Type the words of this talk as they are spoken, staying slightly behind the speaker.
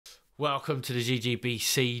Welcome to the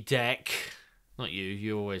GGBC deck. Not you.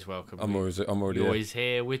 You're always welcome. I'm already You're always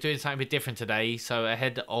here. We're doing something a bit different today. So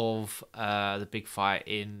ahead of the big fight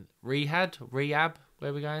in Riyadh, where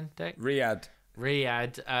are we going, Deck?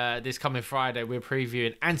 Riyadh. This coming Friday, we're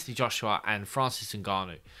previewing Anthony Joshua and Francis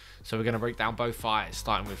Ngannou. So we're going to break down both fights,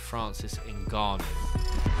 starting with Francis Ngannou.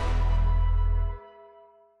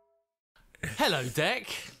 Hello, Deck.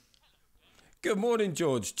 Good morning,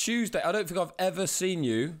 George. Tuesday. I don't think I've ever seen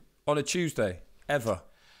you on a Tuesday, ever.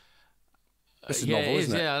 This is novel,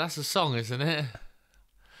 isn't it? Yeah, that's a song, isn't it?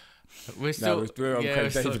 We're still we're on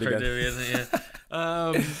Craig David again. Isn't it?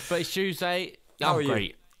 Yeah. But it's Tuesday. I'm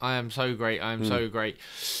great. I am so great. So great.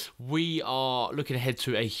 We are looking ahead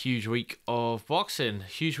to a huge week of boxing,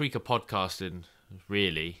 huge week of podcasting,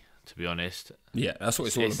 really, to be honest. Yeah, that's what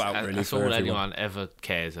it's all about, really. That's all anyone ever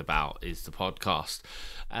cares about is the podcast.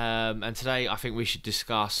 And today, I think we should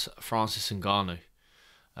discuss Francis Ngannou.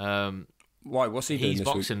 Why? What's he doing this week?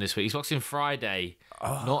 He's boxing this week. He's boxing Friday,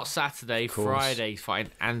 not Saturday. Friday, he's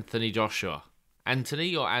fighting Anthony Joshua.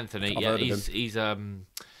 Anthony or Anthony? Yeah, he's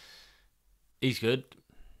good.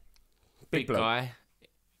 Big guy.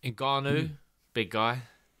 Ngannou, big guy.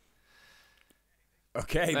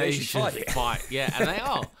 Okay, they should fight. Yeah, and they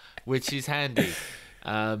are, which is handy.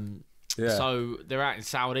 So they're out in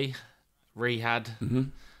Saudi, Riyadh.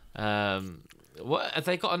 Mm-hmm. What have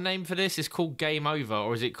they got a name for this? It's called Game Over,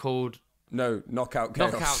 or is it called? No, Knockout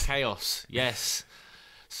Chaos. Knockout Chaos. Yes.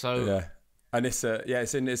 So yeah, and it's in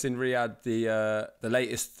Riyadh, the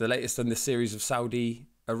latest in the series of Saudi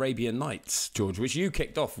Arabian Nights, George, which you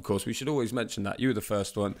kicked off. Of course, we should always mention that you were the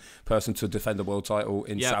first person to defend the world title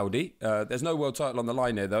in Saudi. There's no world title on the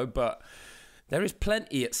line here though, but there is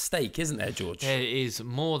plenty at stake, isn't there, George? There is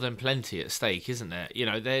more than plenty at stake, isn't there? You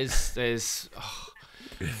know, there's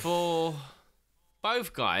for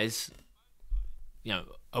both guys, you know,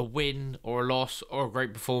 a win or a loss or a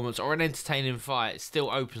great performance or an entertaining fight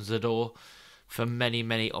still opens the door for many,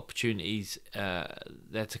 many opportunities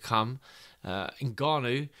there to come.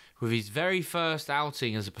 Ngannou, with his very first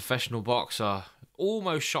outing as a professional boxer,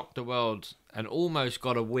 almost shocked the world and almost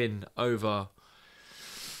got a win over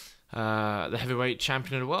the heavyweight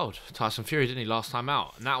champion of the world, Tyson Fury, didn't he, last time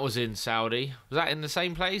out? And that was in Saudi. Was that in the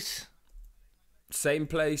same place? Same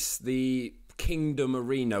place, the Kingdom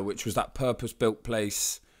Arena, which was that purpose-built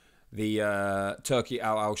place. The Turkey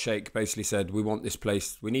Al-Sheikh basically said, we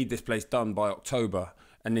need this place done by October.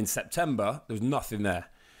 And in September, there was nothing there.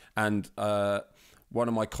 And one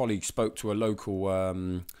of my colleagues spoke to a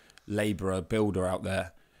local labourer builder out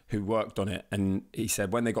there who worked on it, and he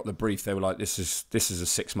said when they got the brief, they were like, "This is a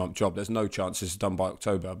 6-month job. There's no chance this is done by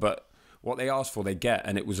October." But what they asked for, they get,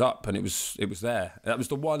 and it was up, and it was there. That was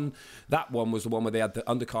the one. That one was the one where they had the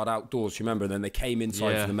undercard outdoors. You remember? And then they came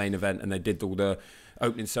inside for the main event, and they did all the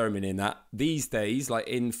opening ceremony in that. These days, like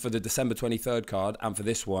for the December 23rd card and for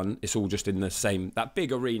this one, it's all just in the same, that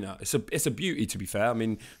big arena. It's a beauty, to be fair. I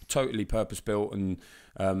mean, totally purpose built and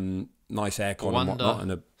nice aircon and whatnot.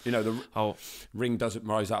 And the ring doesn't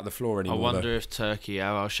rise out of the floor anymore. I wonder if Turkey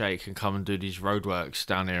Al-Sheikh can come and do these roadworks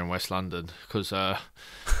down here in West London, because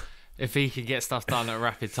if he can get stuff done at a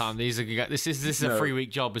rapid time, this is a 3-week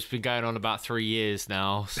job. It's been going on about 3 years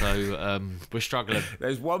now, so we're struggling.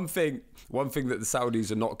 There's one thing that the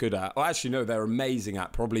Saudis are not good at. Well, actually, no, they're amazing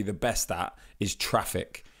at. Probably the best at is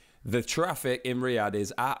traffic. The traffic in Riyadh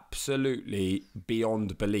is absolutely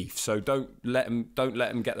beyond belief. So don't let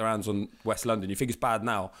them get their hands on West London. You think it's bad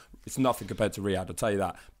now? It's nothing compared to Riyadh, I'll tell you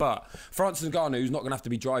that. But Francis Ngannou's not going to have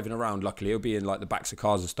to be driving around, luckily. He'll be in like the backs of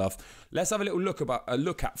cars and stuff. Let's have a little look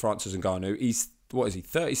at Francis Ngannou. He's,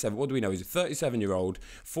 37? What do we know? He's a 37-year-old,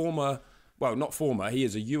 he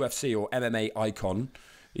is a UFC or MMA icon.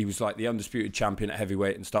 He was like the undisputed champion at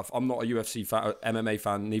heavyweight and stuff. I'm not a UFC fan, MMA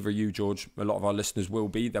fan, neither are you, George. A lot of our listeners will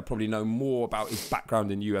be. They'll probably know more about his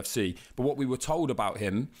background in UFC. But what we were told about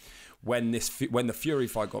him when the Fury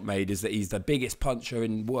fight got made is that he's the biggest puncher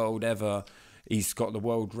in the world ever. He's got the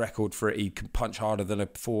world record for it. He can punch harder than a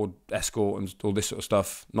Ford Escort and all this sort of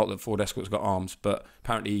stuff. Not that Ford Escort's got arms, but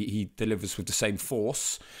apparently he delivers with the same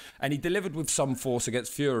force. And he delivered with some force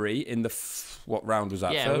against Fury in the... what round was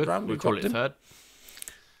that? Third round? We call it third.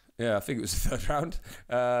 Yeah, I think it was the third round.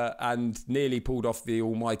 And nearly pulled off the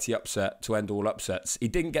almighty upset to end all upsets. He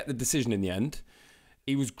didn't get the decision in the end.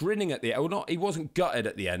 He was grinning at the end. He wasn't gutted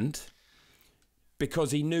at the end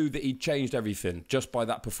because he knew that he'd changed everything just by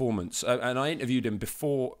that performance. And I interviewed him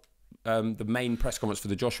before the main press conference for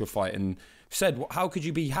the Joshua fight and said, how could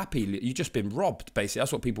you be happy? You've just been robbed, basically.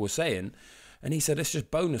 That's what people were saying. And he said, it's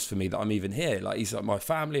just bonus for me that I'm even here. Like, he's like, my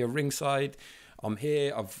family are ringside. I'm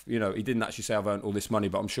here. He didn't actually say I've earned all this money,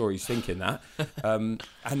 but I'm sure he's thinking that. And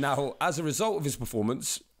now, as a result of his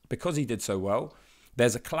performance, because he did so well,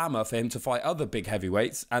 there's a clamour for him to fight other big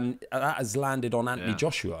heavyweights, and that has landed on Anthony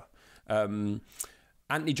Joshua.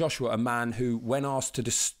 Anthony Joshua, a man who, when asked to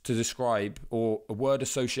describe or a word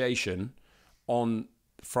association on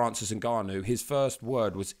Francis Ngannou, his first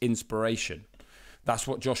word was inspiration. That's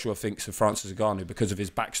what Joshua thinks of Francis Ngannou because of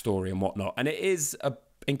his backstory and whatnot. And it is an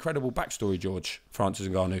incredible backstory, George, Francis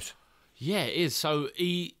Ngannou's. Yeah, it is. So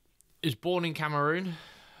he is born in Cameroon.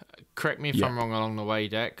 Correct me if I'm wrong along the way,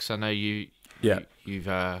 Dex. I know you've got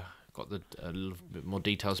a little bit more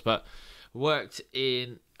details, but worked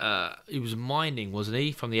in... he was mining, wasn't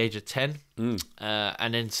he, from the age of 10?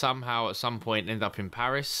 And then somehow at some point ended up in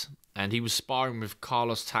Paris, and he was sparring with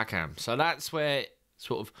Carlos Takam. So that's where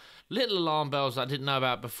sort of little alarm bells I didn't know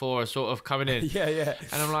about before are sort of coming in. Yeah.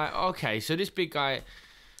 And I'm like, okay, so this big guy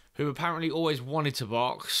who apparently always wanted to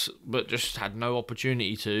box but just had no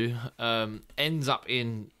opportunity to, ends up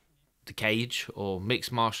in the cage or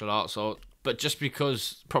mixed martial arts, but just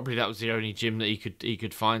because probably that was the only gym that he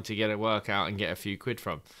could find to get a workout and get a few quid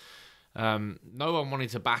from. No one wanted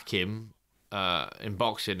to back him in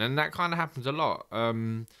boxing, and that kind of happens a lot.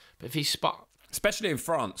 But if he's especially in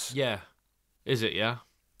France, is it? Yeah,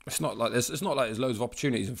 it's not like there's loads of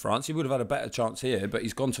opportunities in France. He would have had a better chance here, but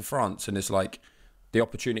he's gone to France, and it's like the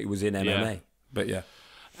opportunity was in MMA. But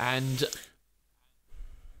and.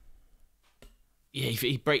 Yeah,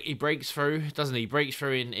 he breaks through, doesn't he? He breaks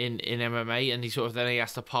through in MMA, and then he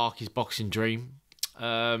has to park his boxing dream.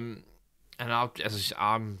 And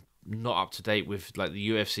I'm not up to date with like the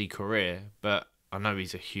UFC career, but I know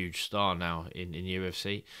he's a huge star now in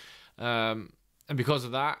UFC. And because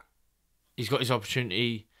of that, he's got his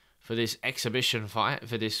opportunity for this exhibition fight,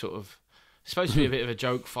 for this sort of supposed to be a bit of a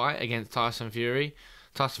joke fight against Tyson Fury.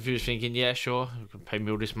 Tyson Fury's thinking, yeah, sure, you can pay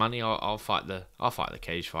me all this money, I'll fight the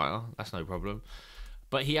cage fighter. That's no problem.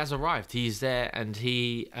 But he has arrived. He's there, and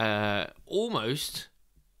he almost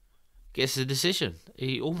gets a decision.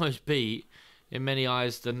 He almost beat, in many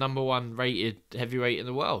eyes, the #1 rated heavyweight in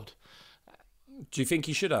the world. Do you think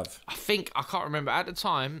he should have? I can't remember at the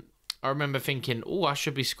time. I remember thinking, oh, I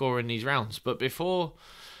should be scoring these rounds. But before.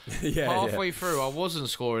 Halfway through, I wasn't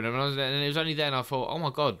scoring them, and it was only then I thought, oh my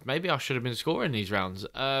god, maybe I should have been scoring these rounds.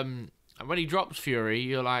 And when he drops Fury,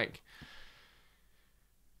 you're like,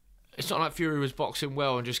 it's not like Fury was boxing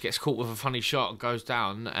well and just gets caught with a funny shot and goes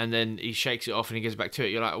down, and then he shakes it off and he gets back to it.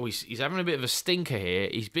 You're like, oh, he's having a bit of a stinker here.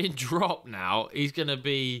 He's been dropped now. He's gonna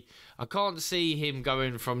be. I can't see him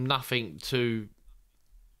going from nothing to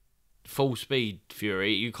full speed.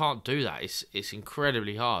 Fury, you can't do that. It's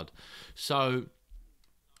incredibly hard. So.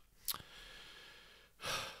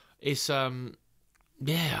 It's I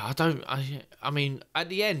mean, at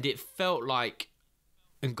the end it felt like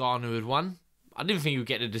Ngannou had won. I didn't think he would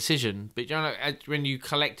get a decision, but when you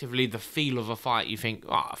collectively the feel of a fight, you think,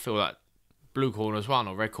 oh, I feel like blue corner's won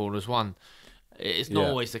or red corner's won. It's not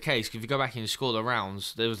always the case. If you go back and score the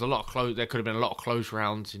rounds, there was a lot of close. There could have been a lot of close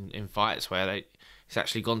rounds in fights where it's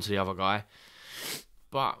actually gone to the other guy.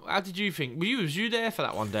 But how did you think? Was you there for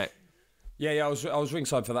that one, Deck? Yeah, I was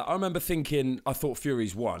ringside for that. I remember thinking, I thought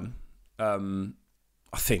Fury's won. I'm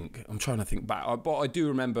trying to think back. But I do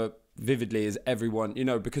remember vividly as everyone,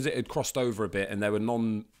 because it had crossed over a bit and there were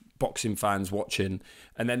non-boxing fans watching,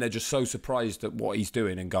 and then they're just so surprised at what he's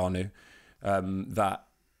doing in Ngannou that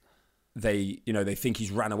they think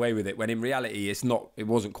he's ran away with it, when in reality it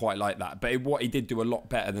wasn't quite like that. But what he did do a lot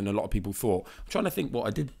better than a lot of people thought. I'm trying to think what I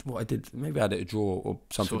did. Maybe I had it a draw or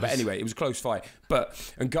something. But anyway, it was a close fight.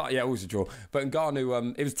 But it was a draw. But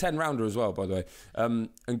Ngannou, it was 10-rounder as well, by the way.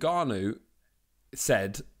 Ngannou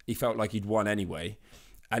said he felt like he'd won anyway.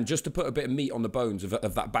 And just to put a bit of meat on the bones of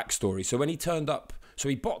that backstory. So when he turned up,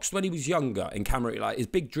 he boxed when he was younger in Cameroon. Like, his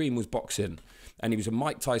big dream was boxing, and he was a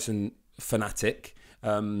Mike Tyson fanatic.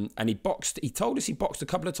 And he told us he boxed a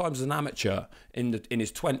couple of times as an amateur in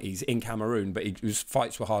his 20s in Cameroon, but his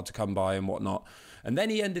fights were hard to come by and whatnot. And then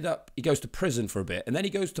he goes to prison for a bit, and then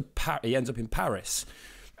he ends up in Paris.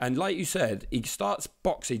 And like you said, he starts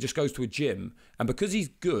boxing, he just goes to a gym, and because he's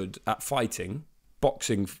good at fighting,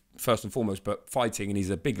 boxing first and foremost, but fighting, and he's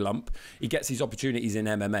a big lump, he gets these opportunities in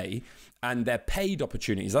MMA, and they're paid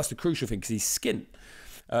opportunities. That's the crucial thing, because he's skint.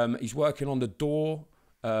 He's working on the door.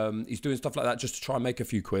 He's doing stuff like that just to try and make a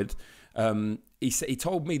few quid. He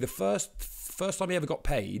told me the first time he ever got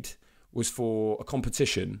paid was for a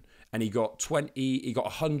competition, and he got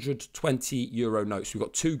 120 euro notes. We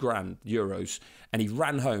got €2,000, and he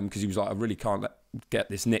ran home because he was like, I really can't get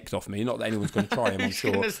this nicked off me. Not that anyone's going to try him, I'm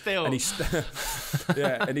sure. And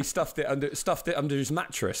he stuffed it under his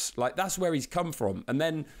mattress. Like, that's where he's come from. And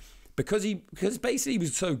then because basically he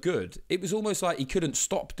was so good, it was almost like he couldn't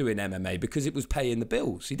stop doing MMA because it was paying the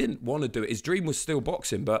bills. He didn't want to do it. His dream was still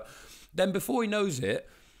boxing, but then before he knows it,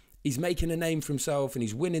 he's making a name for himself and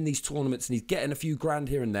he's winning these tournaments and he's getting a few grand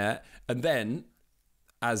here and there. And then,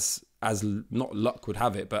 as not luck would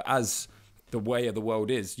have it, but as the way of the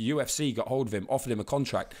world is, UFC got hold of him, offered him a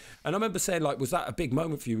contract. And I remember saying, like, was that a big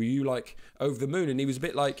moment for you? Were you, like, over the moon? And he was a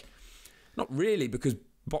bit like, not really, because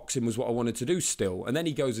boxing was what I wanted to do still. And then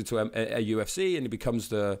he goes into a UFC and he becomes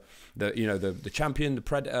the champion, the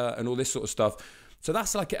predator, and all this sort of stuff. So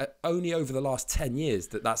that's like only over the last 10 years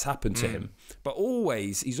that's happened to him. But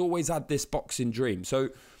he's always had this boxing dream. So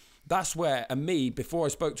that's where, and me, before I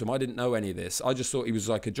spoke to him, I didn't know any of this. I just thought he was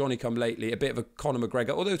like a Johnny-come-lately, a bit of a Conor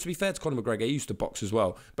McGregor. Although, to be fair to Conor McGregor, he used to box as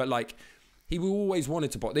well. But, like, he always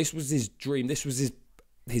wanted to box. This was his dream. This was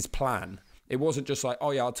his plan. It wasn't just like,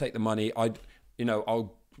 oh, yeah, I'll take the money. I'll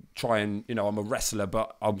try and, I'm a wrestler,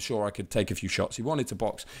 but I'm sure I could take a few shots. He wanted to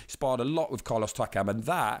box. He sparred a lot with Carlos Takam, and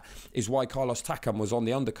that is why Carlos Takam was on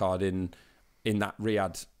the undercard in that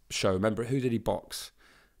Riyadh show. Remember, who did he box?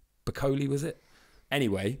 Bacoli, was it?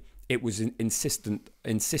 Anyway, it was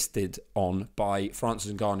insisted on by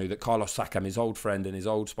Francis Ngannou that Carlos Takam, his old friend and his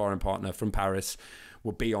old sparring partner from Paris,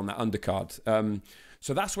 would be on that undercard.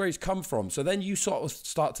 So that's where he's come from. So then you sort of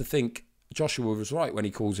start to think, Joshua was right when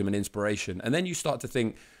he calls him an inspiration. And then you start to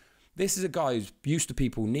think, this is a guy who's used to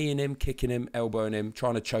people kneeing him, kicking him, elbowing him,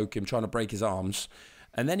 trying to choke him, trying to break his arms.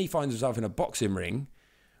 And then he finds himself in a boxing ring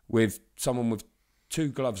with someone with 2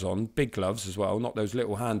 gloves on, big gloves as well, not those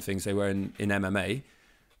little hand things they wear in MMA.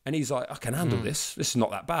 And he's like, I can handle this. This is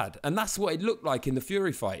not that bad. And that's what it looked like in the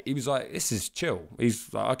Fury fight. He was like, this is chill.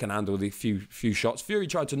 He's like, I can handle the few shots. Fury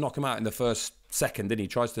tried to knock him out in the first second, didn't he?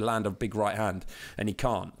 Tries to land a big right hand, and he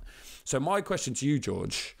can't. So my question to you,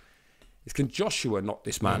 George, is can Joshua knock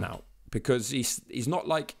this man out? Because he's not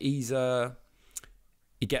like he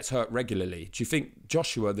gets hurt regularly. Do you think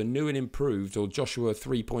Joshua, the new and improved, or Joshua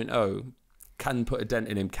 3.0, can put a dent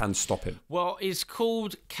in him, can stop him? Well, it's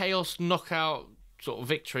called Chaos Knockout sort of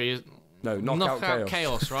victory. No, knockout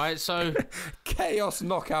chaos, right? So chaos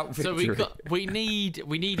knockout victory. So we need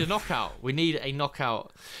a knockout. We need a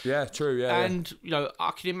knockout. Yeah, true. Yeah, and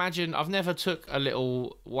I can imagine. I've never took a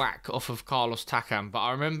little whack off of Carlos Takam, but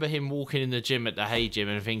I remember him walking in the gym at the Hay Gym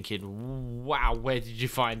and thinking, "Wow, where did you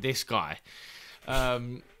find this guy?"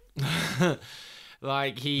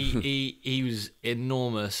 Like he was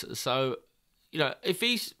enormous. So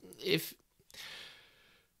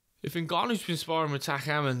if Ngannou's been sparring with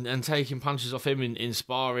Takam and taking punches off him in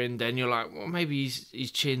sparring, then you're like, well, maybe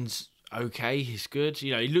his chin's okay, he's good.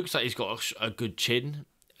 He looks like he's got a good chin.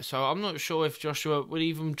 So I'm not sure if Joshua would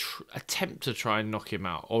even attempt to try and knock him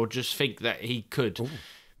out or just think that he could. Ooh.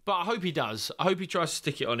 But I hope he does. I hope he tries to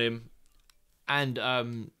stick it on him.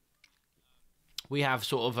 And we have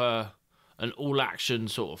sort of an all-action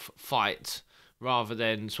sort of fight rather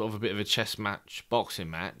than sort of a bit of a chess match,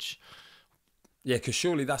 boxing match. Yeah, because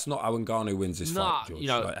surely that's not how Ngannou wins this fight, George.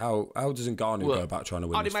 Like how does Ngannou go about trying to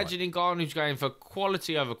win this fight? I'd imagine Ngannou's going for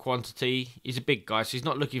quality over quantity. He's a big guy, so he's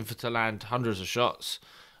not looking to land hundreds of shots.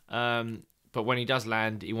 But when he does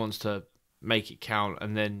land, he wants to make it count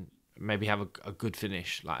and then maybe have a good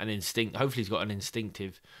finish, like an instinct. Hopefully he's got an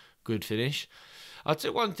instinctive good finish. I'd say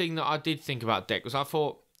one thing that I did think about Deck was I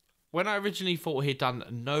thought, when I originally thought he'd done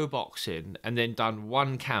no boxing and then done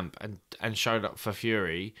one camp and showed up for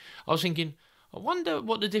Fury, I was thinking, I wonder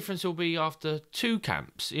what the difference will be after 2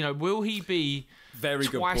 camps. Will he be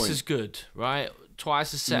twice as good, right?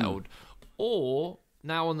 Twice as settled? Or,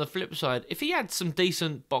 now on the flip side, if he had some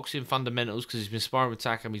decent boxing fundamentals, because he's been sparring with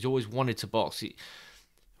Takam, he's always wanted to box,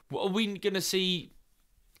 are we going to see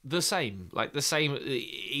the same? Like the same,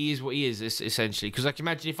 he is what he is, essentially. Because I can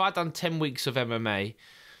imagine if I'd done 10 weeks of MMA,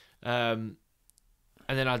 and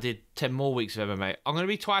then I did 10 more weeks of MMA, I'm going to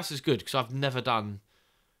be twice as good because I've never done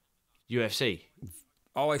UFC.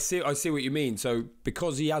 Oh, I see what you mean. So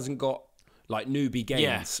because he hasn't got like newbie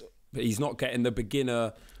gains, but he's not getting the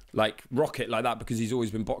beginner like rocket like that because he's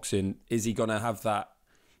always been boxing, is he gonna have that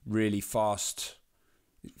really fast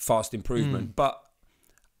improvement? But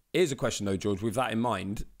here's a question though, George, with that in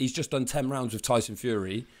mind, he's just done 10 rounds with Tyson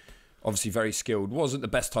Fury, obviously very skilled, wasn't the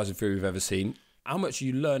best Tyson Fury we've ever seen. How much are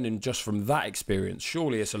you learning just from that experience?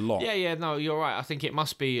 Surely it's a lot. Yeah, no, you're right. I think it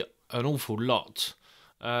must be an awful lot.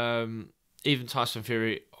 Even Tyson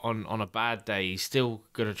Fury on a bad day, he's still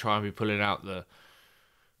going to try and be pulling out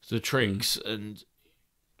the tricks and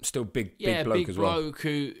still big bloke as well. Big bloke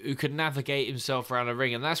who could navigate himself around the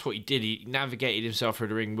ring, and that's what he did. He navigated himself through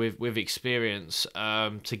the ring with experience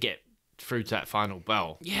to get through to that final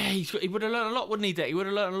bell. Yeah, he would have learned a lot, wouldn't he? He would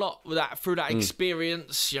have learned a lot with that through that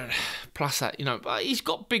experience. You know, plus that, you know, but he's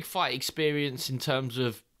got big fight experience in terms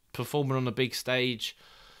of performing on the big stage.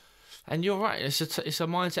 And you're right, it's a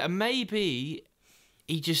mindset, and maybe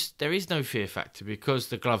there is no fear factor because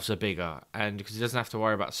the gloves are bigger, and because he doesn't have to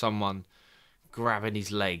worry about someone grabbing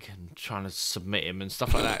his leg and trying to submit him and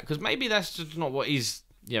stuff like that. Because maybe that's just not what he's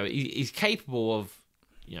capable of.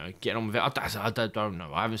 You know, getting on with it. I don't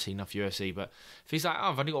know. I haven't seen enough UFC, but if he's like,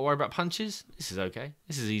 I've only got to worry about punches, this is okay.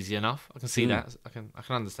 This is easy enough. I can see that. I can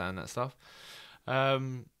understand that stuff.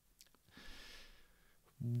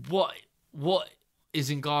 What is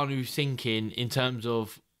Ngannou thinking in terms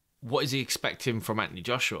of what is he expecting from Anthony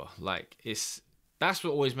Joshua? Like, that's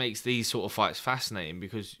what always makes these sort of fights fascinating,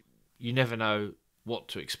 because you never know what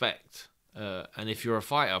to expect. And if you're a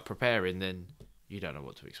fighter preparing, then you don't know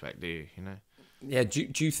what to expect, do you? You know. Yeah,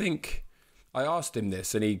 do you think... I asked him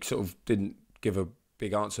this and he sort of didn't give a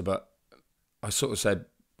big answer, but I sort of said,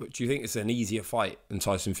 but do you think it's an easier fight than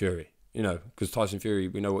Tyson Fury? You know, because Tyson Fury,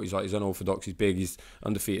 we know what he's like. He's unorthodox, he's big, he's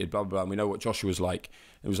undefeated, blah, blah, blah. And we know what Joshua's like.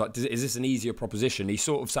 It was like, is this an easier proposition? He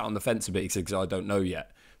sort of sat on the fence a bit. He said, because I don't know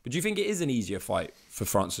yet. But do you think it is an easier fight for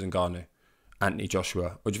Francis Ngannou, Anthony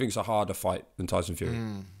Joshua? Or do you think it's a harder fight than Tyson Fury?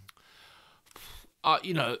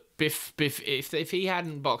 You know, Biff, if he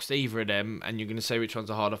hadn't boxed either of them, and you're going to say which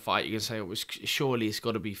one's a harder fight, you're going to say, surely it's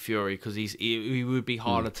got to be Fury, because he would be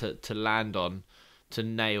harder to land on, to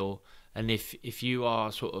nail. And if you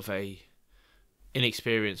are sort of a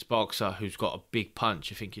inexperienced boxer who's got a big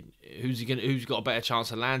punch, you're thinking, who's got a better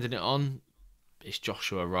chance of landing it on? It's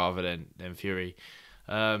Joshua rather than Fury.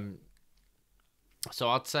 So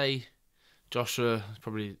I'd say Joshua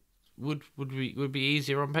probably would be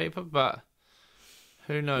easier on paper, but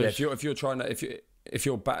who knows? Yeah, if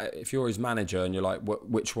you're his manager and you're like,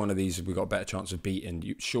 which one of these have we got a better chance of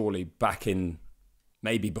beating? Surely back in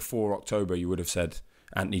maybe before October you would have said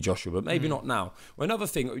Anthony Joshua, but maybe not now. Well, another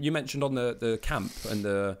thing you mentioned on the camp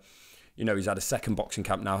and he's had a second boxing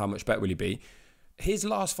camp now. How much better will he be? His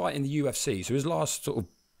last fight in the UFC, so his last sort of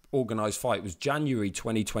organised fight was January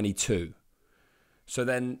 2022. So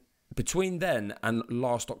then between then and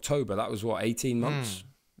last October, that was 18 months,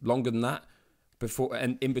 longer than that. Before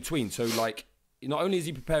and in between, so like, not only is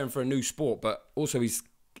he preparing for a new sport, but also he's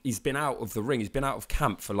been out of the ring, he's been out of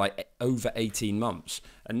camp for like over 18 months,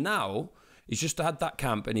 and now he's just had that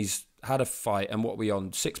camp and he's had a fight, and what we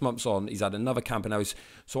on 6 months on, he's had another camp, and now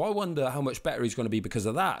so I wonder how much better he's going to be because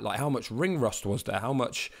of that. Like, how much ring rust was there, how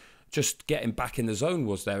much just getting back in the zone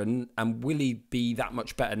was there, and will he be that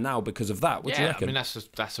much better now because of that? What do you reckon? I mean,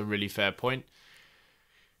 that's a really fair point.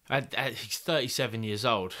 He's 37 years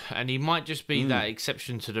old, and he might just be that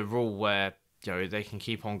exception to the rule where, you know, they can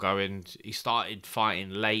keep on going. He started fighting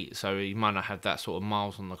late, so he might not have that sort of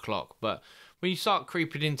miles on the clock. But when you start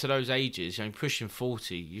creeping into those ages, you know, pushing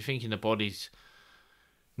 40, you're thinking the body's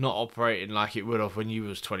not operating like it would have when you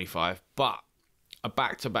was 25. But a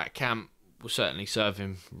back-to-back camp will certainly serve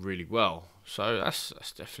him really well. So that's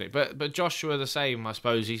definitely. But Joshua the same, I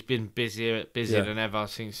suppose. He's been busier than ever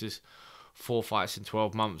since his 4 fights in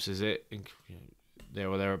 12 months, is it? You know, there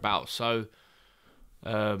or thereabouts. So,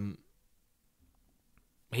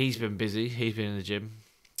 he's been busy. He's been in the gym.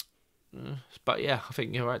 But yeah, I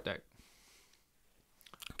think you're right, Dak.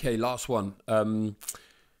 Okay, last one.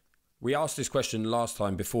 We asked this question last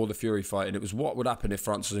time before the Fury fight, and it was, what would happen if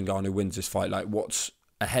Francis Ngannou wins this fight? Like, what's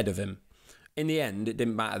ahead of him? In the end, it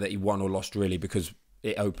didn't matter that he won or lost, really, because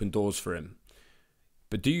it opened doors for him.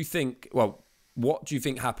 But do you think... what do you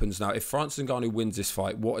think happens now? If Francis Ngannou wins this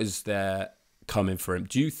fight, what is there coming for him?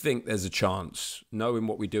 Do you think there's a chance, knowing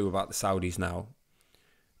what we do about the Saudis now,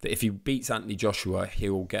 that if he beats Anthony Joshua,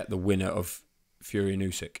 he'll get the winner of Fury and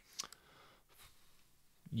Usyk?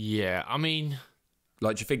 Yeah, I mean...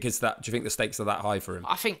 Like, do you think the stakes are that high for him?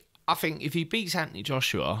 I think if he beats Anthony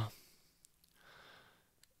Joshua,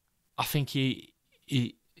 I think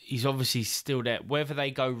he's obviously still there. Whether they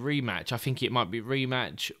go rematch, I think it might be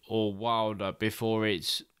rematch or Wilder before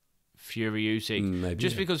it's Fury Usyk. Maybe,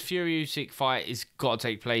 just because Fury Usyk fight is got to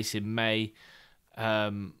take place in May.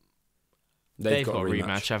 They've got a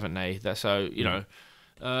rematch, haven't they? That's so you know.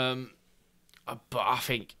 But I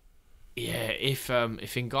think, if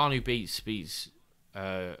Ngannou beats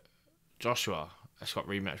Joshua, it's got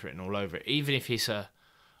rematch written all over it. Even if it's a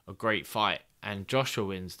great fight and Joshua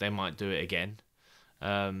wins, they might do it again.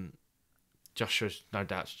 Joshua, no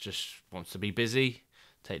doubt, just wants to be busy,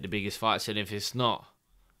 take the biggest fights, and if it's not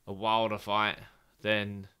a Wilder fight,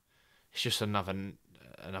 then it's just another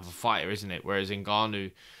fighter, isn't it? Whereas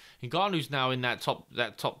Ngannou's now in that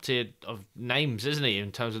top tier of names, isn't he?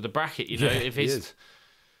 In terms of the bracket, you know, if it's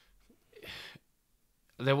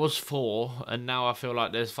there was 4, and now I feel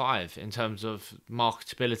like there's 5 in terms of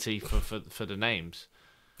marketability for the names.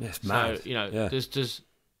 Yes, mad. So, you know, does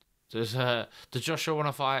Joshua want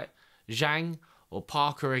to fight Zhang or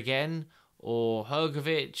Parker again, or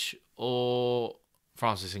Hrgovic or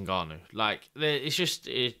Francis Ngannou? Like,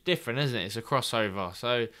 it's different, isn't it? It's a crossover.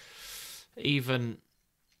 So even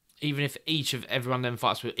if everyone of them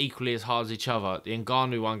fights were equally as hard as each other, the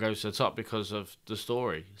Ngannou one goes to the top because of the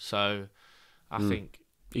story. So I think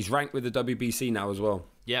he's ranked with the WBC now as well.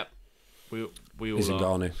 Yep, we all He's are.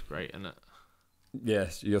 Ngannou. It's great, isn't it?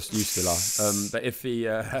 Yes, you still are. But if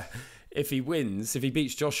he wins, if he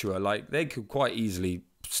beats Joshua, like, they could quite easily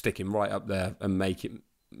stick him right up there and make it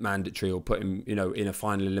mandatory, or put him, you know, in a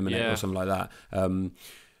final eliminator or something like that.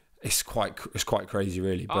 It's quite crazy,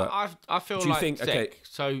 really. But I feel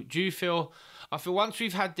So do you feel? I feel once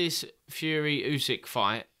we've had this Fury-Usyk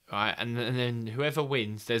fight, right, and then whoever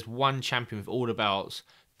wins, there's one champion with all the belts.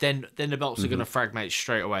 Then the belts are going to fragment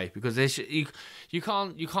straight away, because you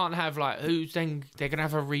can't have, like, who's then they're going to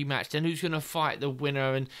have a rematch. Then who's going to fight the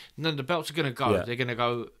winner? And no, the belts are going to go. Yeah. They're going to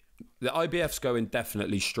go. The IBF's going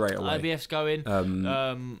definitely straight away. IBF's going.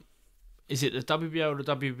 Is it the WBO or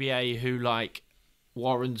the WBA who, like,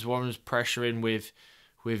 Warren's pressuring with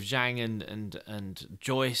Zhang and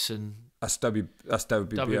Joyce and that's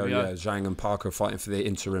WBO. Yeah, Zhang and Parker fighting for the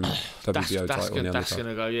interim WBO title. That's going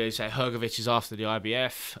to go. Yeah, you say Hrgovic is after the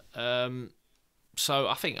IBF. So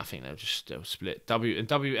I think they'll split.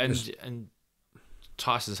 And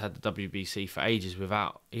Tyson's had the WBC for ages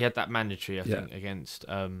without. He had that mandatory, I think, against. It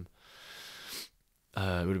would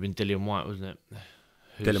have been Dillian White, wasn't it?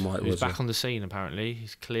 Who's back on the scene, apparently.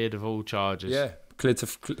 He's cleared of all charges. Yeah, cleared to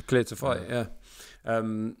fight. Yeah.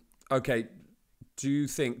 Okay. Do you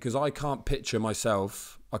think? Because I can't picture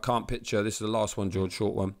myself. This is the last one, George.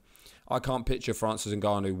 Short one. I can't picture Francis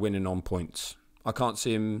Ngannou winning on points. I can't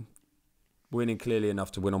see him winning clearly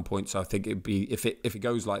enough to win on points. I think it'd be if it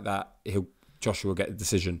goes like that, Joshua will get the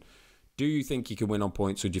decision. Do you think he can win on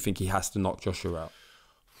points, or do you think he has to knock Joshua out?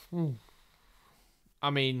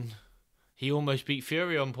 I mean, he almost beat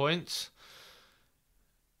Fury on points.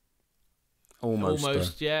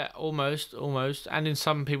 Almost. And in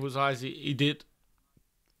some people's eyes, he did.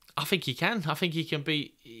 I think he can. I think he can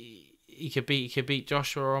beat. He could beat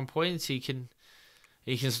Joshua on points. He can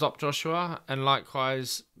stop Joshua, and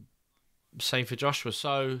likewise, same for Joshua.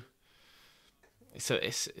 So, it's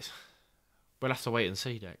we'll have to wait and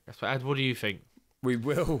see, Dick. Ed, what do you think? We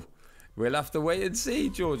will. We'll have to wait and see,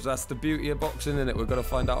 George. That's the beauty of boxing, isn't it? We've got to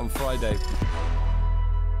find out on Friday.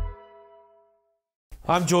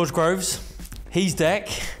 I'm George Groves. He's Deck.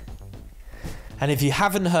 And if you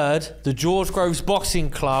haven't heard, the George Groves Boxing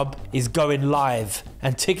Club is going live,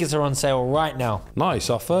 and tickets are on sale right now. Nice.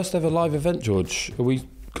 Our first ever live event, George. Are we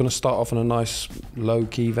going to start off in a nice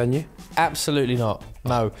low-key venue? Absolutely not.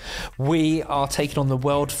 No. We are taking on the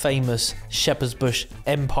world-famous Shepherd's Bush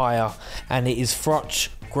Empire, and it is Froch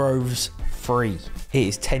Groves free. It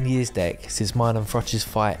is 10 years, Deck, since mine and Froch's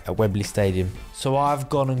fight at Wembley Stadium. So I've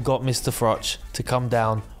gone and got Mr. Froch to come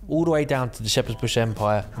down, all the way down to the Shepherd's Bush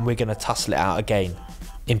Empire, and we're going to tussle it out again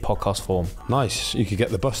in podcast form. Nice. You could get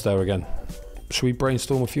the bus there again. Should we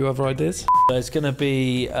brainstorm a few other ideas? It's going to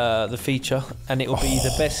be the feature, and it will be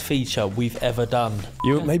the best feature we've ever done.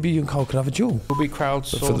 Maybe you and Carl could have a duel. We'll be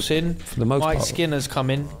crowdsourcing. For the most Mike part. Skinner's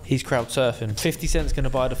coming. He's crowd surfing. 50 Cent's going to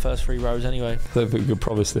buy the first 3 rows anyway. I don't think we could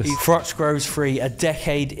promise this. Froch Groves free, a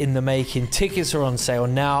decade in the making. Tickets are on sale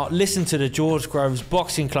now. Listen to the George Groves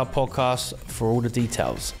Boxing Club podcast for all the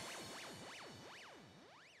details.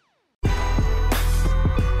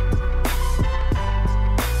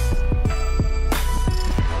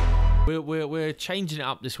 We're changing it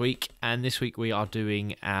up this week, and this week we are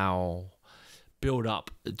doing our build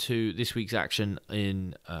up to this week's action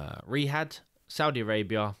in Riyadh, Saudi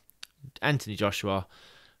Arabia. Anthony Joshua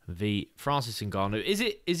v Francis Ngannou. Is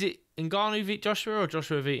it Ngannou v Joshua or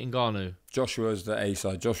Joshua v Ngannou? Joshua's the A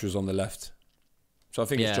side. Joshua's on the left, so I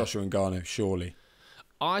think it's Joshua and Ngannou, surely.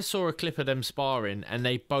 I saw a clip of them sparring, and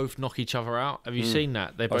they both knock each other out. Have you seen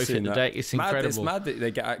that? They both hit the deck. It's incredible. It's mad that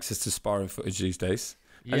they get access to sparring footage these days.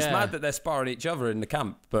 And it's mad that they're sparring each other in the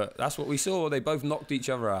camp, but that's what we saw. They both knocked each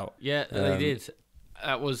other out. Yeah, they did.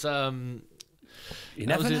 That was You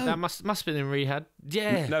never know. That must have been in Riyadh.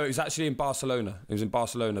 Yeah. No, it was actually in Barcelona. It was in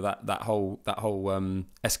Barcelona, that whole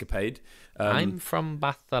escapade. I'm from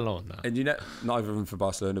Barcelona. And neither of them for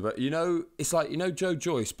Barcelona, but it's like, Joe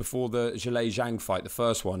Joyce before the Zhilei Zhang fight, the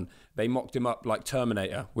first one, they mocked him up like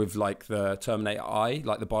Terminator with like the Terminator eye,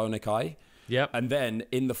 like the bionic eye. Yep. And then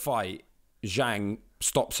in the fight, Zhang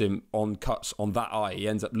stops him on cuts on that eye. He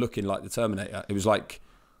ends up looking like the Terminator. It was like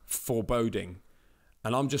foreboding.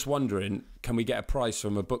 And I'm just wondering, can we get a price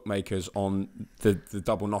from the bookmakers on the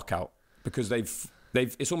double knockout? Because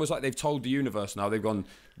it's almost like they've told the universe now. They've gone,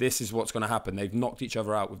 this is what's going to happen. They've knocked each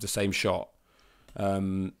other out with the same shot.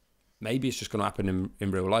 Maybe it's just going to happen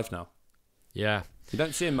in real life now. Yeah. You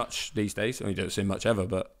don't see him much these days. I mean, you don't see him much ever,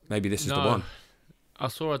 but maybe this is the one. I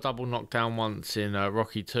saw a double knockdown once in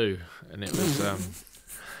Rocky 2, and it was...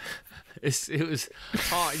 It was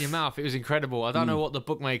heart in your mouth. It was incredible. I don't know what the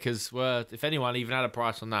bookmakers were, if anyone even had a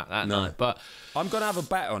price on that night. But I'm going to have a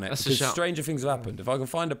bet on it because stranger things have happened. If I can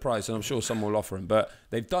find a price, and I'm sure someone will offer them. But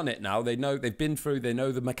they've done it now. They know they've been through. They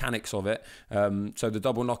know the mechanics of it. So the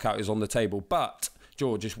double knockout is on the table. But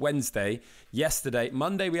George, it's Wednesday.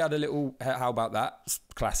 Monday we had a little. How about that? It's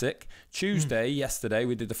classic. Tuesday, yesterday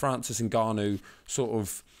we did the Francis Ngannou sort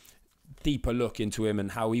of deeper look into him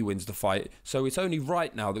and how he wins the fight. So it's only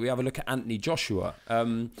right now that we have a look at Anthony Joshua.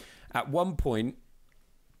 At one point,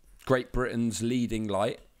 Great Britain's leading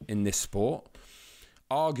light in this sport,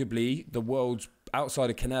 arguably the world's,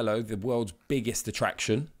 outside of Canelo, the world's biggest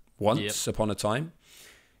attraction once upon a time.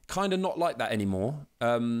 Kind of not like that anymore.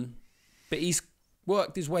 But he's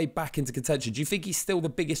worked his way back into contention. Do you think he's still the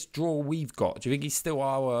biggest draw we've got? Do you think he's still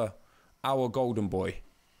our golden boy?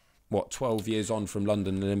 12 years on from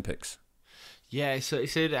London Olympics? Yeah,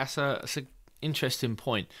 that's an interesting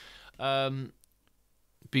point,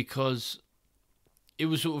 because it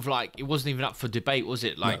was sort of like, it wasn't even up for debate, was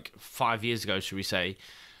it? 5 years ago, should we say?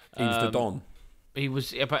 He was the Don. He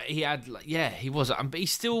was, but he had, he was, but he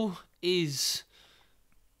still is.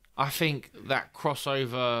 I think that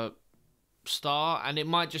crossover star, and it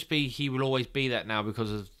might just be he will always be that now because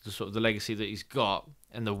of the sort of the legacy that he's got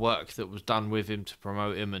and the work that was done with him to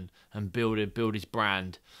promote him and build his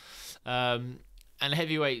brand. And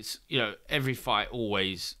heavyweights, every fight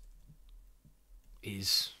always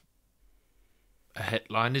is a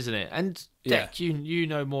headline, isn't it? And Deck, you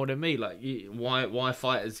know more than me, why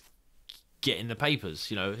fighters get in the papers.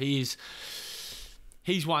 He's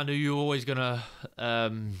one who you're always gonna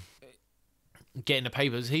get in the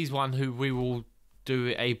papers. He's one who we will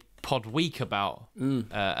do a pod week about,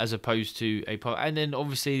 as opposed to a pod. And then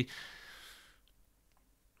obviously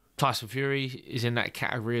Tyson Fury is in that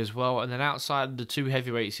category as well. And then outside the two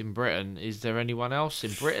heavyweights in Britain, is there anyone else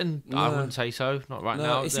in Britain? No. I wouldn't say so. Not right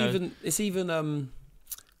now. It's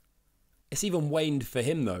even waned for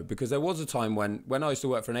him though, because there was a time when I used to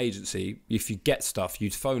work for an agency, if you get stuff,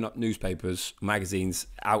 you'd phone up newspapers, magazines,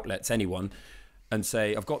 outlets, anyone, and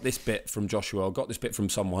say, I've got this bit from Joshua, I've got this bit from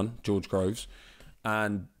someone, George Groves,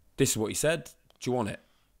 and this is what he said, do you want it?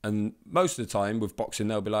 And most of the time with boxing,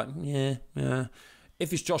 they'll be like, yeah.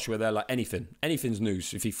 If it's Joshua, they're like, anything's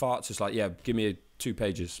news. If he farts, it's like, yeah, give me 2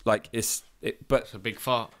 pages. But it's a big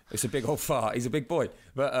fart. It's a big old fart. He's a big boy.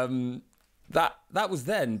 But that was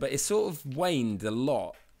then, but it sort of waned a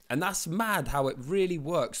lot. And that's mad how it really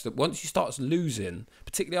works, that once you start losing,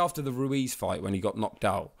 particularly after the Ruiz fight when he got knocked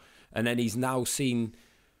out, and then he's now seen,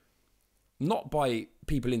 not by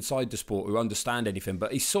people inside the sport who understand anything,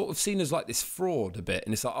 but he's sort of seen as like this fraud a bit.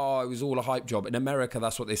 And it's like, it was all a hype job. In America,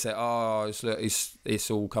 that's what they say,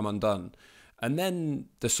 it's all come undone. And then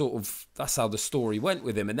that's how the story went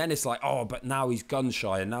with him. And then it's like, but now he's gun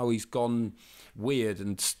shy and now he's gone weird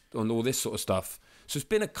and all this sort of stuff. So it's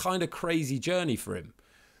been a kind of crazy journey for him.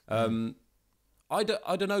 I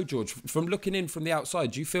don't know, George, from looking in from the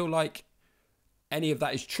outside, do you feel like any of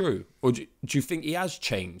that is true? Or do you think he has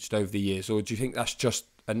changed over the years? Or do you think that's just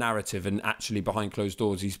a narrative and actually behind closed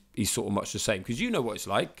doors he's sort of much the same? Because you know what it's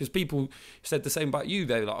like, because people said the same about you.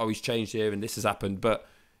 They're like, he's changed here and this has happened. But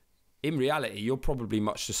in reality, you're probably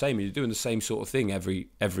much the same. You're doing the same sort of thing every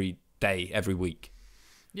day, every week.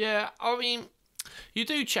 Yeah, I mean, you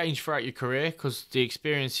do change throughout your career because the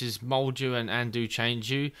experiences mould you and do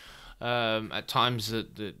change you. At times,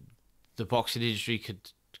 the boxing industry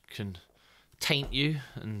can taint you,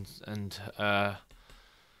 and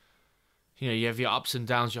you have your ups and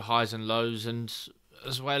downs, your highs and lows, and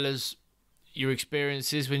as well as your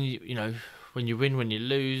experiences when when you win, when you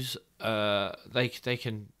lose, they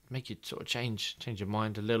can make you sort of change your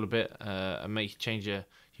mind a little bit, and make you change your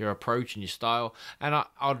approach and your style. And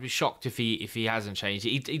I'd be shocked if he hasn't changed.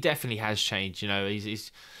 He definitely has changed.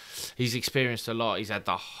 He's experienced a lot. He's had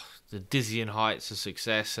the dizzying heights of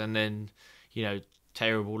success, and then, you know,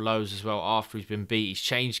 terrible lows as well after he's been beat. He's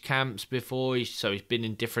changed camps before, so he's been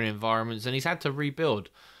in different environments, and he's had to rebuild.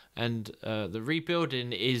 And the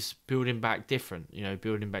rebuilding is building back different.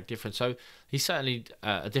 So he's certainly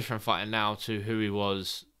a different fighter now to who he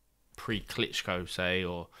was pre-Klitschko, say,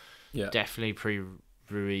 or definitely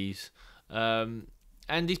pre-Ruiz. And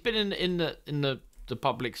he's been in the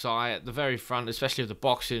public's eye at the very front, especially of the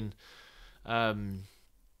boxing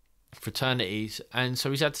fraternities, and so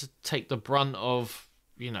he's had to take the brunt of,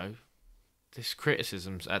 you know, this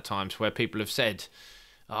criticisms at times where people have said,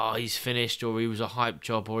 "Oh, he's finished," or "He was a hype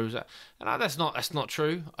job," or "He was," and that's not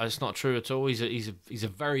true. It's not true at all. He's a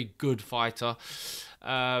very good fighter.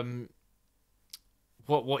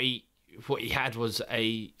 What he had was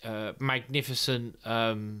a magnificent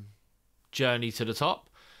journey to the top,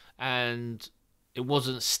 and it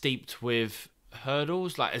wasn't steeped with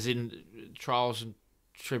hurdles, like as in trials and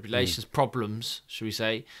tribulations, problems, should we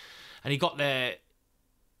say. And he got there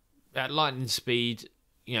at lightning speed,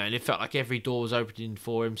 you know, and it felt like every door was opening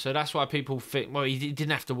for him. So that's why people think, well, he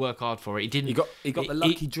didn't have to work hard for it. He didn't. He got the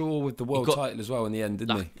lucky draw with the world title as well in the end,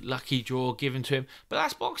 didn't he? Lucky draw given to him. But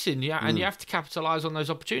that's boxing, yeah, and you have to capitalise on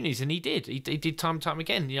those opportunities, and he did. He did time and time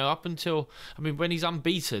again, you know, up until, I mean, when he's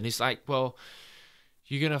unbeaten, it's like, well,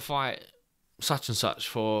 you're going to fight such and such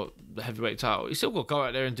for the heavyweight title. You still got to go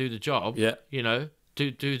out there and do the job, you know,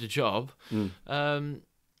 do the job. But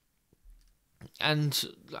that's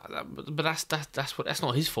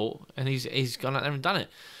not his fault, and he's gone out there and done it.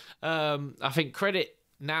 I think credit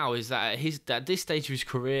now is that at this stage of his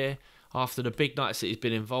career, after the big nights that he's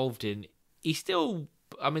been involved in, he's still,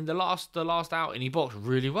 I mean, the last outing he boxed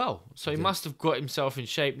really well, so he must have got himself in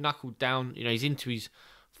shape, knuckled down. You know, he's into his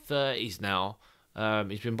 30s now.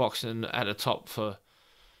 He's been boxing at the top for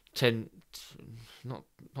 10, not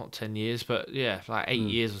 10 years, but yeah, like 8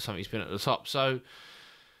 years or something. He's been at the top, so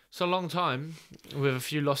it's a long time with a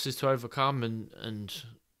few losses to overcome, and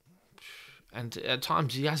at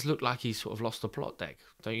times he has looked like he's sort of lost the plot deck,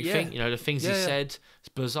 don't you think? You know, the things he said, it's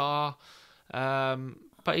bizarre,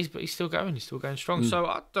 but he's still going. He's still going strong. So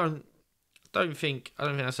I don't think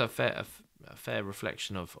that's a fair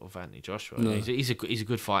reflection of Anthony Joshua. No. He's a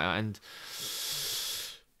good fighter, and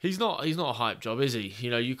he's not a hype job, is he?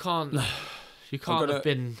 You know, you can't have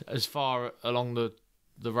been as far along the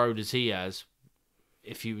road as he has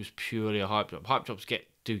if he was purely a hype job. Hype jobs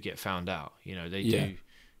do get found out. You know, they do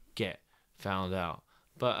get found out.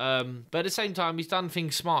 But at the same time, he's done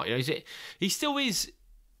things smart. You know, he still is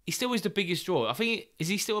the biggest draw. I think, is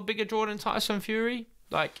he still a bigger draw than Tyson Fury?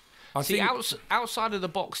 Like, outside of the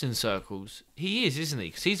boxing circles, he is, isn't he?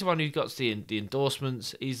 Because he's the one who got the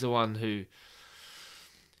endorsements. He's the one who,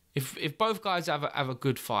 if both guys have a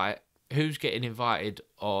good fight, who's getting invited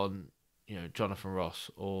on, you know, Jonathan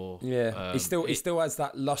Ross or he still has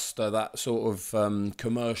that luster, that sort of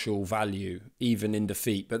commercial value, even in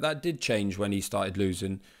defeat. But that did change when he started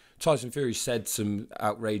losing. Tyson Fury said some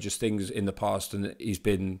outrageous things in the past, and it's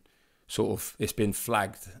been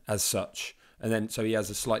flagged as such. And then so he has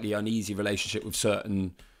a slightly uneasy relationship with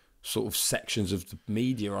certain sort of sections of the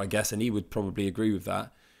media, I guess, and he would probably agree with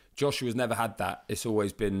that. Joshua's never had that. It's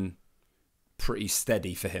always been pretty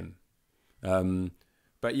steady for him.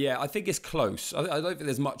 But yeah, I think it's close. I don't think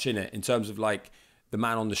there's much in it in terms of like the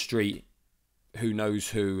man on the street, who knows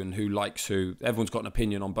who and who likes who. Everyone's got an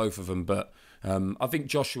opinion on both of them. But I think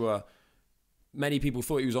Joshua, many people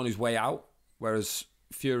thought he was on his way out, whereas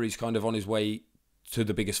Fury's kind of on his way to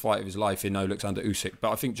the biggest fight of his life in Alexander Usyk.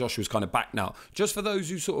 But I think Joshua's kind of back now. Just for those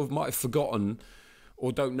who sort of might have forgotten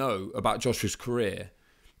or don't know about Joshua's career,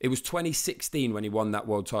 it was 2016 when he won that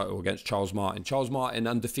world title against Charles Martin. Charles Martin,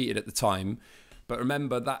 undefeated at the time. But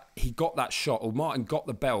remember that he got that shot, or Martin got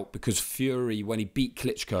the belt because Fury, when he beat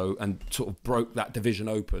Klitschko and sort of broke that division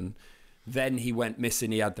open, then he went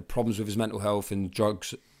missing. He had the problems with his mental health and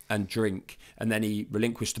drugs and drink, and then he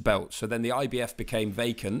relinquished the belt. So then the IBF became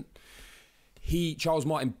vacant. Charles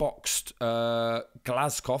Martin boxed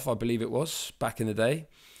Glazkov, I believe it was, back in the day.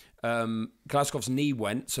 Glazkov's knee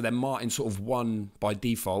went, so then Martin sort of won by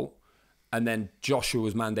default. And then Joshua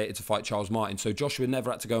was mandated to fight Charles Martin. So Joshua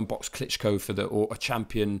never had to go and box Klitschko or a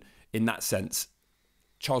champion in that sense.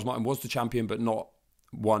 Charles Martin was the champion, but not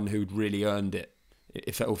one who'd really earned it,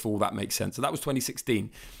 if all that makes sense. So that was 2016.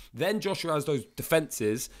 Then Joshua has those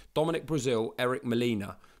defences, Dominic Brazil, Eric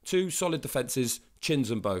Molina. 2 solid defences, chins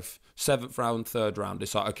them both. 7th round, 3rd round.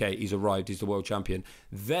 It's like, okay, he's arrived, he's the world champion.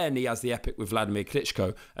 Then he has the epic with Vladimir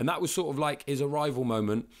Klitschko. And that was sort of like his arrival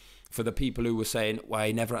moment for the people who were saying, well,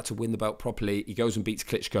 he never had to win the belt properly. He goes and beats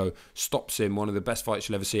Klitschko, stops him, one of the best fights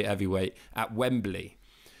you'll ever see at heavyweight, at Wembley.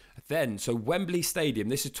 Then, so Wembley Stadium,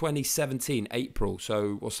 this is 2017, April.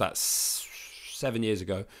 So what's that? 7 years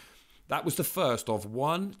ago. That was the first of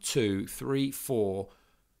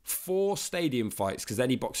 4 stadium fights, because then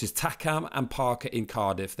he boxes Takam and Parker in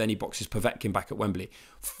Cardiff. Then he boxes Povetkin back at Wembley.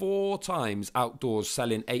 4 times outdoors,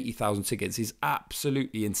 selling 80,000 tickets is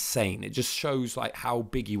absolutely insane. It just shows like how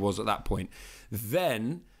big he was at that point.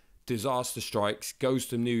 Then disaster strikes, goes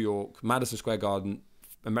to New York, Madison Square Garden,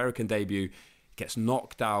 American debut, gets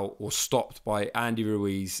knocked out or stopped by Andy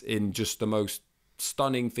Ruiz in just the most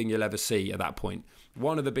stunning thing you'll ever see at that point.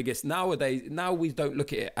 One of the biggest, nowadays, now we don't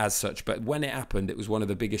look at it as such, but when it happened, it was one of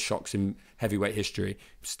the biggest shocks in heavyweight history.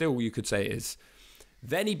 Still, you could say it is.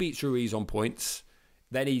 Then he beats Ruiz on points.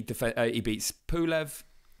 Then he beats Pulev.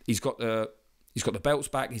 He's got the belts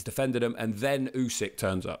back. He's defended them. And then Usyk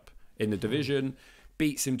turns up in the division,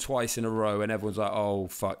 beats him twice in a row, and everyone's like, oh,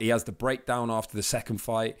 fuck. He has the breakdown after the second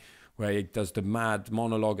fight where he does the mad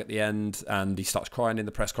monologue at the end, and he starts crying in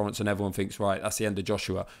the press conference, and everyone thinks, right, that's the end of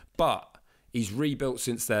Joshua. But he's rebuilt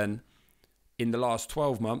since then. In the last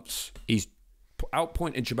 12 months, he's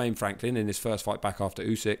outpointed Jermaine Franklin in his first fight back after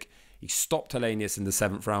Usyk. He stopped Hellenius in the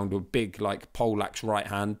 7th round with a big, like, poleaxe right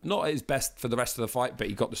hand. Not at his best for the rest of the fight, but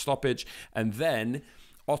he got the stoppage. And then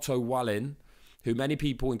Otto Wallin, who many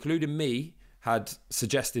people, including me, had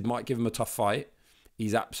suggested might give him a tough fight.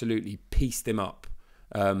 He's absolutely pieced him up.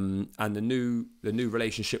 And the new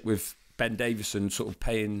relationship with Ben Davison sort of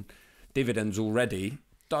paying dividends already,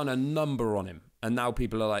 done a number on him. And now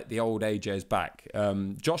people are like, the old AJ is back.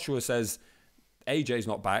 Joshua says, AJ's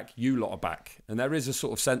not back, you lot are back. And there is a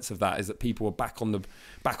sort of sense of that, is that people are back on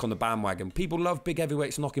the bandwagon. People love big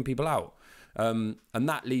heavyweights knocking people out. And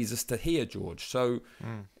that leads us to here, George. So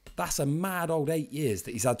that's a mad old 8 years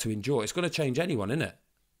that he's had to endure. It's going to change anyone, isn't it?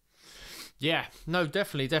 Yeah, no,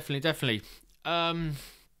 definitely.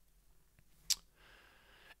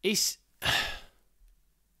 It's.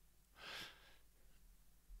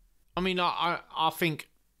 I mean, I think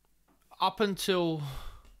up until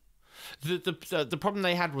the problem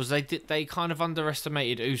they had was they kind of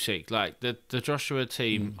underestimated Usyk. Like the Joshua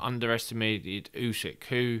team underestimated Usyk,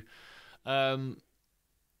 who I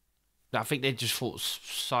think they just thought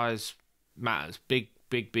size matters. Big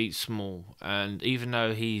beats small, and even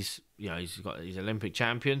though he's Olympic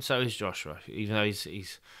champion, so is Joshua. Even though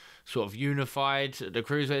he's sort of unified the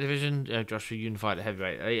cruiserweight division, Joshua unified the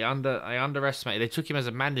heavyweight. They underestimated. They took him as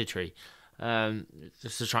a mandatory,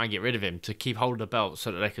 just to try and get rid of him, to keep hold of the belt,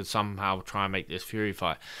 so that they could somehow try and make this Fury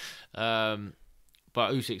fight. But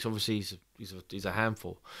Usyk's obviously he's a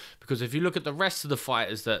handful, because if you look at the rest of the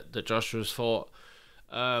fighters that Joshua's fought,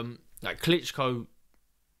 like Klitschko,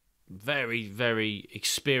 very, very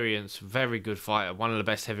experienced, very good fighter, one of the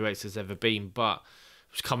best heavyweights there's ever been, but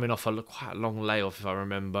was coming off quite a long layoff, if I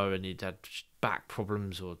remember, and he'd had back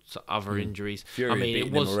problems or other injuries. Fury had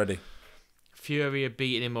beaten him already. Fury had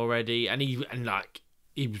beaten him already, and he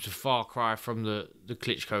was a far cry from the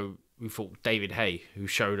Klitschko we thought David Hay, who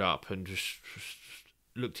showed up and just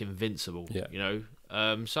looked invincible. Yeah. You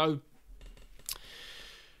know, so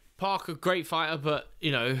Parker, great fighter, but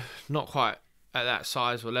not quite at that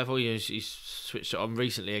size or level. He's switched it on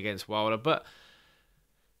recently against Wilder, but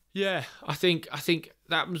yeah, I think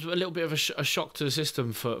that was a little bit of a shock to the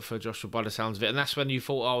system for Joshua, by the sounds of it, and that's when you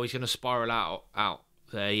thought, oh, he's going to spiral out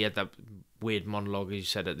there. He had that weird monologue, as you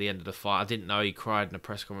said, at the end of the fight. I didn't know he cried in the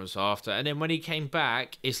press conference after, and then when he came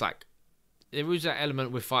back, it's like there was that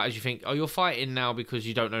element with fighters. You think, oh, you're fighting now because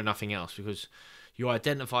you don't know nothing else, because you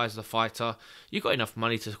identify as the fighter. You've got enough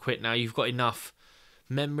money to quit now. You've got enough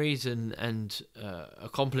memories and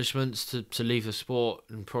accomplishments to leave the sport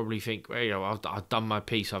and probably think, well, I've done my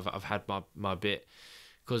piece. I've had my bit.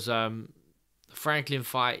 Because the Franklin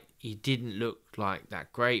fight, he didn't look like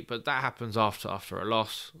that great, but that happens after a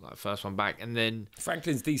loss, like first one back, and then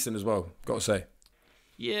Franklin's decent as well, got to say.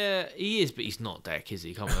 Yeah, he is, but he's not Deck, is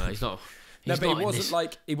he? Come on, he's not. No, but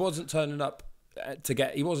he wasn't turning up to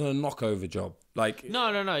get. He wasn't a knockover job. Like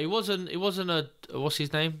no. He wasn't a what's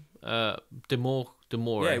his name? Demore.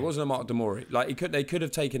 Yeah, it wasn't a Mark Demore. Like they could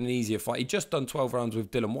have taken an easier fight. He'd just done 12 rounds with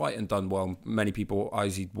Dylan White and done well. Many people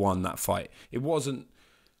eyes he'd won that fight. It wasn't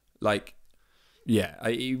like,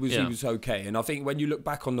 he was okay. And I think when you look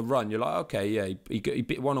back on the run, you're like, okay, yeah,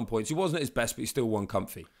 he won on points. He wasn't at his best, but he still won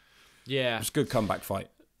comfy. Yeah, it was a good comeback fight.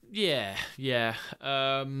 Yeah.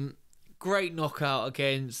 Great knockout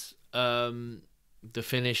against the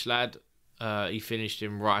Finnish lad. He finished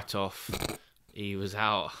him right off. He was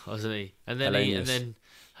out, wasn't he? And then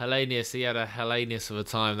Hellenius, he had a Hellenius of a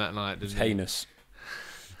time that night, didn't he? Heinous.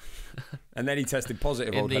 And then he tested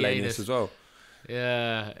positive, old Hellenius as well.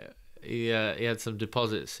 Yeah, he had some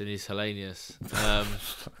deposits in his Hellenius.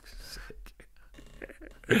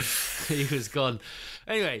 He was gone.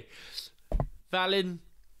 Anyway, Valin,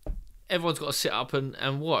 everyone's got to sit up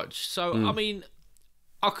and watch. So, I mean,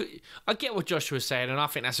 I get what Joshua was saying, and I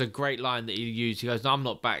think that's a great line that he used. He goes, "No, I'm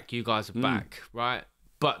not back. You guys are back, right?"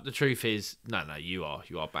 But the truth is, no, you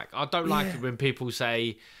are back. I don't like it when people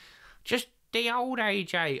say, "Just the old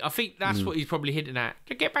AJ." I think that's what he's probably hinting at.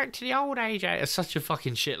 To get back to the old AJ. It's such a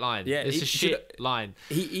fucking shit line. Yeah, it's a shit line.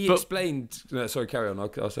 He explained. No, sorry, carry on.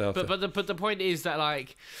 I'll say after. But the point is that,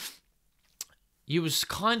 like, you was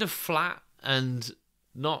kind of flat and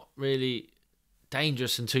not really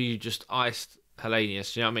dangerous until you just iced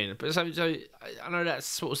Hellenius, you know what I mean? But so I know that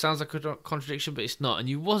sort of sounds like a contradiction, but it's not. And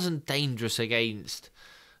you wasn't dangerous against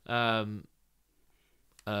Franklin.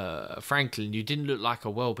 You didn't look like a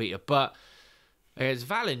world beater, but against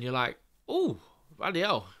Valin, you're like, oh, bloody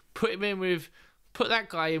hell, put that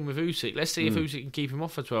guy in with Usyk. Let's see if Usyk can keep him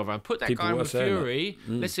off for 12 rounds. Put that guy in with Fury.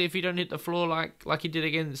 Let's see if he don't hit the floor like he did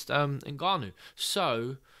against Ngannou.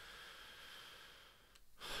 So,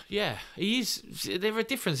 yeah, there are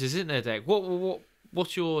differences, isn't there, Dec?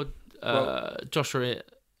 What's your Joshua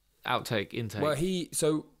intake? Well,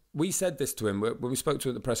 so we said this to him when we spoke to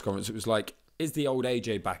him at the press conference. It was like, is the old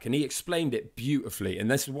AJ back? And he explained it beautifully,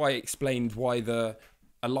 and this is why he explained why the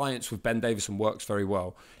alliance with Ben Davison works very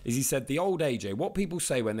well. Is he said the old AJ, what people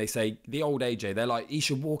say when they say the old AJ, they're like, he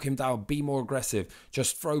should walk him down, be more aggressive,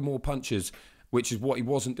 just throw more punches, which is what he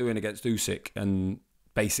wasn't doing against Usyk, and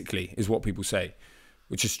basically is what people say,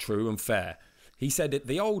 which is true and fair. He said that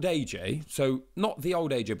the old AJ, so not the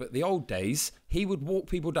old AJ, but the old days, he would walk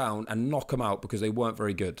people down and knock them out because they weren't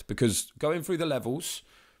very good. Because going through the levels,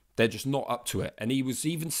 they're just not up to it. And he was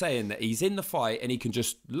even saying that he's in the fight and he can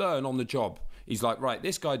just learn on the job. He's like, right,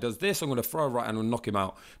 this guy does this, I'm going to throw a right hand and knock him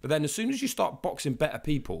out. But then as soon as you start boxing better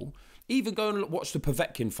people, even go and watch the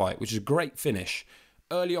Povetkin fight, which is a great finish,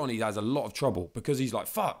 early on he has a lot of trouble because he's like,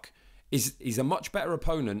 fuck, he's a much better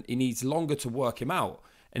opponent. He needs longer to work him out.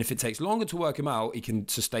 And if it takes longer to work him out, he can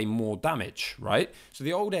sustain more damage, right? So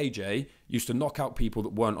the old AJ used to knock out people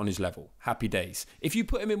that weren't on his level. Happy days. If you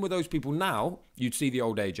put him in with those people now, you'd see the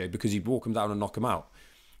old AJ because he'd walk them down and knock them out.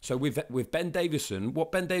 So with Ben Davison,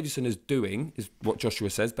 what Ben Davison is doing is what Joshua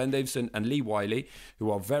says. Ben Davison and Lee Wiley, who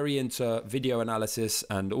are very into video analysis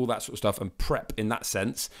and all that sort of stuff and prep in that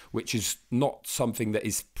sense, which is not something that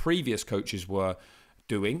his previous coaches were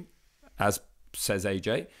doing, as says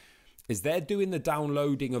AJ, is they're doing the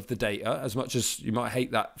downloading of the data, as much as you might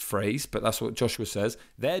hate that phrase, but that's what Joshua says.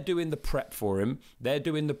 They're doing the prep for him. They're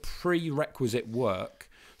doing the prerequisite work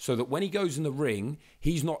so that when he goes in the ring,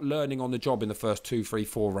 he's not learning on the job in the first 2, 3,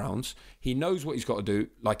 4 rounds. He knows what he's got to do,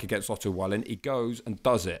 like against Otto Wallin. He goes and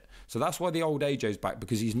does it. So that's why the old AJ's back,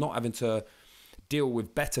 because he's not having to deal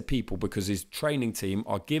with better people because his training team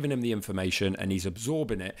are giving him the information and he's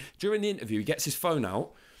absorbing it. During the interview, he gets his phone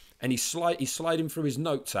out and he's sliding through his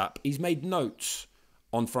notes app. He's made notes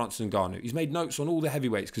on Francis Ngannou. He's made notes on all the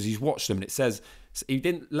heavyweights because he's watched them, and it says, he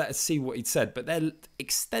didn't let us see what he'd said, but they're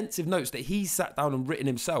extensive notes that he's sat down and written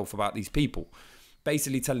himself about these people,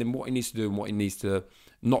 basically telling him what he needs to do and what he needs to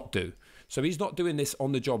not do. So he's not doing this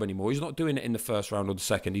on the job anymore. He's not doing it in the first round or the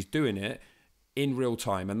second. He's doing it in real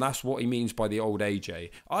time, and that's what he means by the old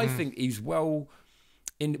AJ. I think he's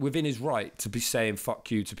within his right to be saying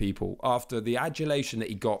fuck you to people after the adulation that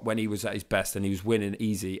he got when he was at his best and he was winning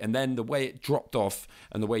easy, and then the way it dropped off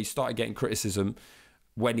and the way he started getting criticism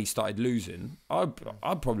when he started losing. I'd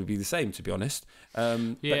probably be the same, to be honest. But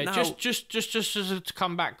now, just to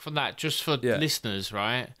come back from that, just for listeners,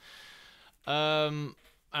 right? And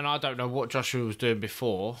I don't know what Joshua was doing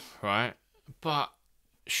before, right? But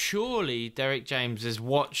surely Derek James has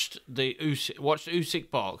watched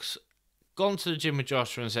Usyk box, gone to the gym with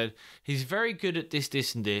Joshua and said, he's very good at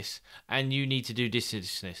this, and this, and you need to do this, and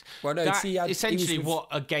this. Well, no, that's essentially what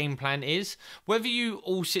a game plan is. Whether you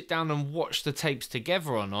all sit down and watch the tapes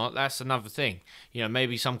together or not, that's another thing. You know,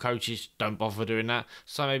 maybe some coaches don't bother doing that.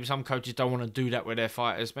 So maybe some coaches don't want to do that with their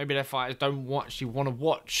fighters. Maybe their fighters don't actually want to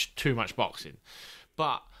watch too much boxing.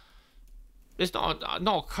 But there's not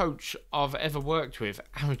a coach I've ever worked with,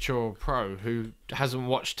 amateur or pro, who hasn't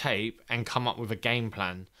watched tape and come up with a game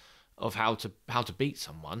plan of how to beat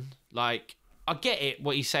someone. Like, I get it,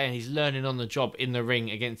 what he's saying. He's learning on the job in the ring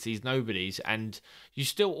against these nobodies, and you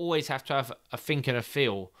still always have to have a think and a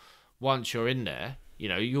feel once you're in there. You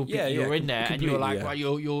know, you're in there and you're like, well,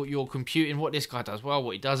 you're computing what this guy does well,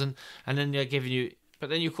 what he doesn't, and then they're giving you. But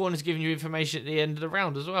then your corner's giving you information at the end of the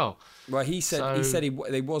round as well. Well, he said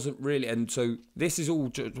they wasn't really, and so this is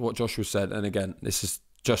all what Joshua said, and again, this is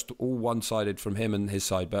just all one-sided from him and his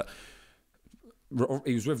side, but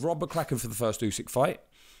he was with Rob McCracken for the first Usyk fight,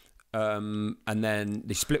 and then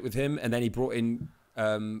they split with him, and then he brought in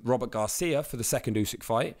Robert Garcia for the second Usyk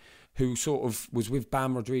fight, who sort of was with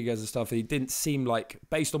Bam Rodriguez and stuff. He didn't seem like,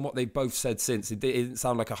 based on what they've both said since, it didn't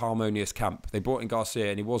sound like a harmonious camp. They brought in Garcia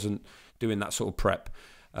and he wasn't doing that sort of prep.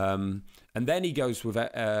 And then he goes with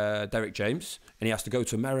Derek James and he has to go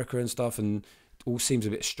to America and stuff, and it all seems a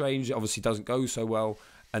bit strange. It obviously doesn't go so well.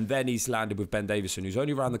 And then he's landed with Ben Davison, who's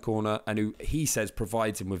only around the corner and who he says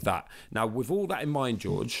provides him with that. Now, with all that in mind,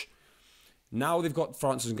 George, now they've got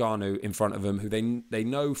Francis Ngannou in front of them, who they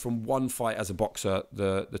know from one fight as a boxer,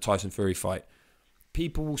 the Tyson Fury fight.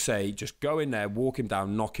 People will say, just go in there, walk him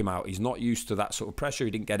down, knock him out. He's not used to that sort of pressure.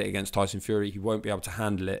 He didn't get it against Tyson Fury. He won't be able to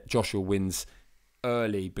handle it. Joshua wins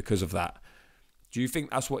early because of that. Do you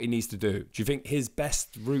think that's what he needs to do? Do you think his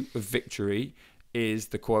best route of victory is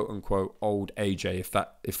the quote-unquote old AJ,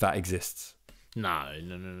 if that exists?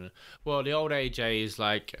 No. Well, the old AJ is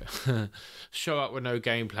like show up with no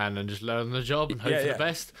game plan and just learn the job and hope for the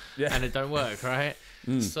best, and it don't work, right?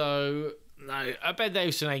 So no, Ben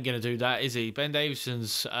Davison ain't gonna do that, is he? Ben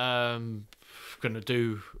Davison's gonna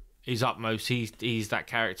do his utmost. He's that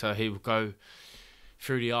character. He will go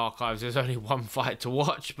through the archives. There's only one fight to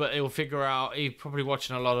watch, but he'll figure out. He's probably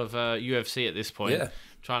watching a lot of UFC at this point,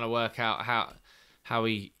 trying to work out how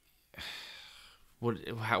he.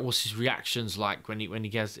 What's his reactions like when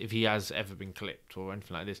if he has ever been clipped or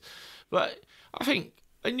anything like this. But I think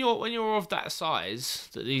when you're of that size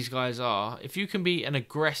that these guys are, if you can be an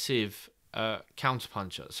aggressive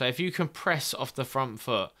counterpuncher, so if you can press off the front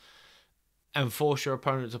foot and force your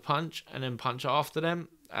opponent to punch and then punch after them,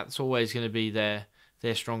 that's always going to be their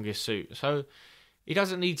strongest suit. So he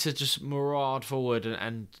doesn't need to just maraud forward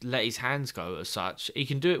and let his hands go as such. He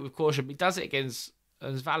can do it with caution, but he does it against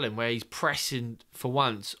Valin, where he's pressing for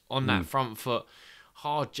once on that front foot,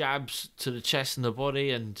 hard jabs to the chest and the body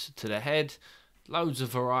and to the head, loads of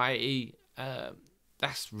variety.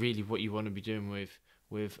 That's really what you want to be doing with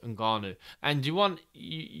Ngannou, and you want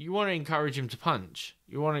to encourage him to punch.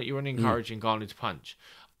 You want to encourage Ngannou to punch.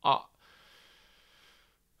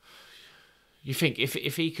 You think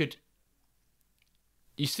if he could,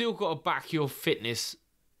 you still got to back your fitness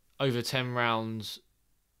over 10 rounds.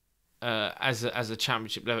 As a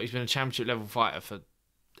championship level, he's been a championship level fighter for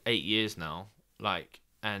 8 years now.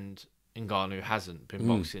 And Ngannou hasn't been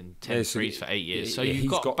boxing 10 threes for 8 years. So you've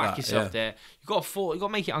got to back yourself there. You've got to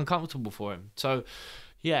make it uncomfortable for him. So,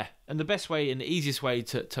 yeah, and the best way and the easiest way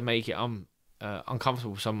to make it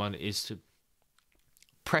uncomfortable for someone is to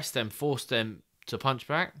press them, force them to punch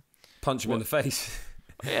back, punch him in the face.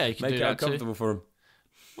 Yeah, you can make do it that uncomfortable for him.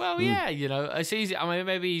 Well, yeah, it's easy. I mean,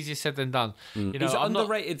 maybe easier said than done. He's an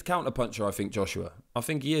underrated counterpuncher, I think, Joshua. I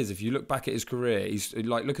think he is. If you look back at his career, he's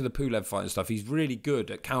like, look at the Pulev fight and stuff. He's really good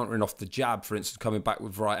at countering off the jab, for instance, coming back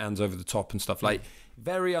with right hands over the top and stuff. Like,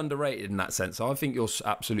 very underrated in that sense. So I think you're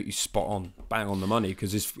absolutely spot on, bang on the money,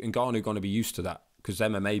 because is Ngannou going to be used to that? Because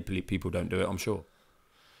MMA people don't do it, I'm sure.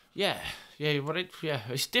 Yeah,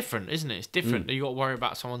 it's different, isn't it? It's different. You got to worry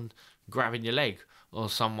about someone grabbing your leg or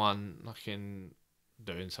someone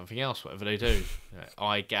doing something else, whatever they do.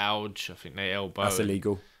 Eye gouge, I think they elbow. That's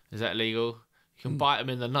illegal. Is that illegal? You can bite them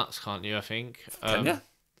in the nuts, can't you, I think? Can you?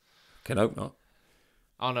 Can hope not.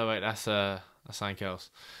 Oh, no, wait, that's something else.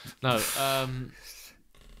 No,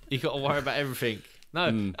 you got to worry about everything. No,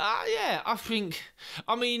 yeah, I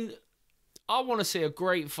want to see a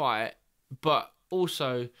great fight, but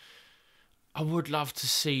also I would love to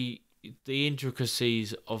see the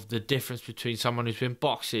intricacies of the difference between someone who's been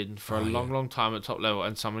boxing for a long time at top level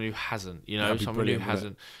and someone who hasn't, someone who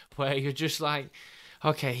hasn't, where you're just like,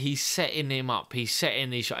 okay, he's setting him up, he's setting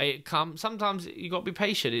these shots. Sometimes you got to be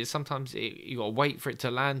patient. You got to wait for it to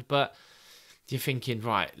land, but you're thinking,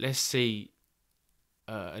 right, let's see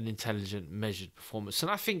an intelligent, measured performance.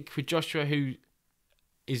 And I think with Joshua, who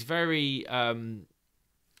is very...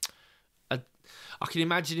 I can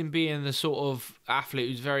imagine him being the sort of athlete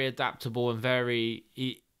who's very adaptable and very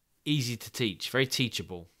easy to teach, very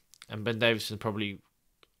teachable. And Ben Davison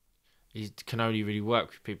can only really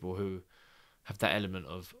work with people who have that element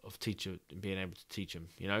of teacher, being able to teach them,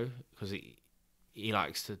 because he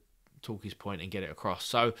likes to talk his point and get it across.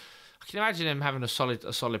 So I can imagine him having a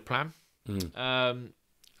solid plan. And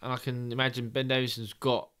I can imagine Ben Davison's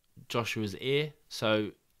got Joshua's ear,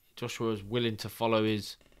 so Joshua's willing to follow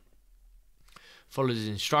his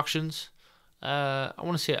instructions. I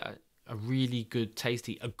want to see a really good,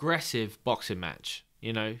 tasty, aggressive boxing match.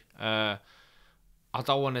 I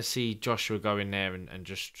don't want to see Joshua go in there and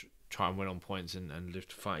just try and win on points and live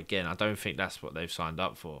to fight again. I don't think that's what they've signed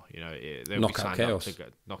up for. They'll be signed up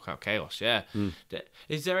to knock out chaos. Yeah.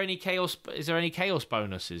 Is there any chaos? Is there any chaos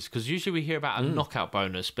bonuses? Because usually we hear about a knockout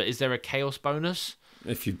bonus, but is there a chaos bonus?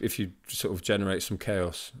 if you sort of generate some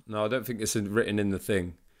chaos. No, I don't think it's written in the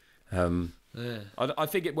thing. I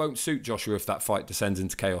think it won't suit Joshua if that fight descends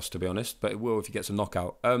into chaos, to be honest, but it will if he gets a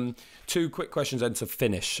knockout. 2 quick questions then to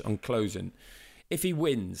finish on closing. If he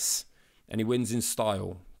wins, and he wins in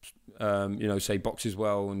style, say boxes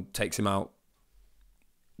well and takes him out,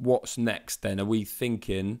 what's next then? Are we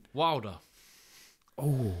thinking Wilder?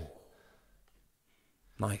 Oh,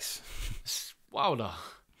 nice. Wilder.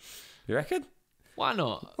 You reckon? Why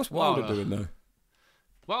not? What's Wilder doing though?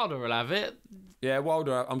 Wilder will have it. Yeah,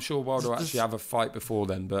 Wilder. I'm sure Wilder will actually have a fight before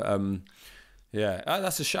then. But yeah,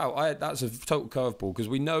 that's a shout. That's a total curveball because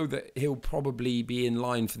we know that he'll probably be in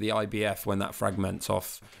line for the IBF when that fragments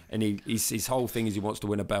off, and his whole thing is he wants to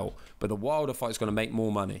win a belt. But the Wilder fight's going to make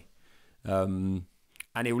more money, and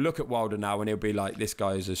he'll look at Wilder now and he'll be like, "This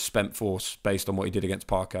guy is a spent force based on what he did against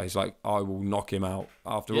Parker." He's like, "I will knock him out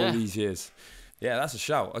after all these years." Yeah, that's a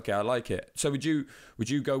shout. Okay, I like it. So would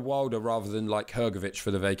you go Wilder rather than like Hrgovic for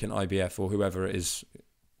the vacant IBF or whoever it is?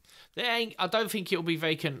 I don't think it'll be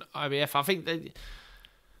vacant IBF. I think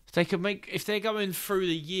they could make, if they're going through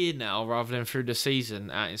the year now rather than through the season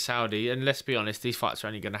out in Saudi. And let's be honest, these fights are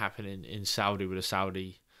only going to happen in Saudi with a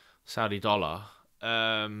Saudi dollar.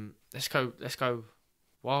 Let's go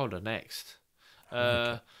Wilder next.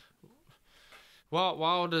 Okay.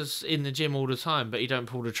 Wilder's in the gym all the time, but he don't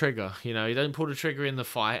pull the trigger. He don't pull the trigger in the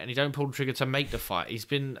fight, and he don't pull the trigger to make the fight. He's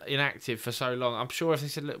been inactive for so long. I'm sure if they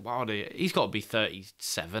said, "Look, Wilder, he's got to be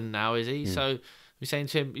 37 now, is he?" So we're saying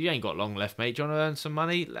to him, "You ain't got long left, mate. Do you want to earn some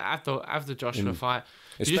money? Have the Joshua fight."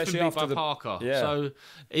 He's just been beat by Parker. Yeah. So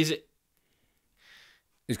is it?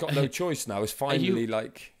 He's got no choice now. He's finally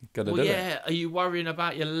got to do it. Yeah. Are you worrying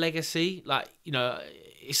about your legacy?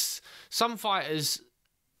 It's some fighters.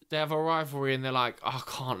 They have a rivalry and they're like, oh,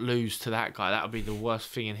 I can't lose to that guy. That would be the worst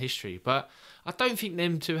thing in history. But I don't think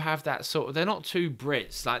them two have that sort of... They're not two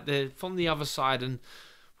Brits. Like, they're from the other side. And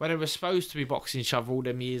when they were supposed to be boxing each other all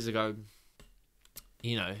them years ago,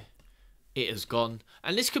 it has gone.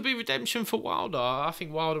 And this could be redemption for Wilder. I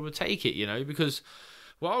think Wilder would take it, because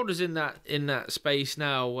Wilder's in that space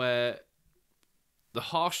now where the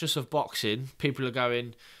harshness of boxing, people are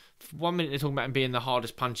going... 1 minute they're talking about him being the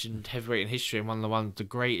hardest punching heavyweight in history and one of the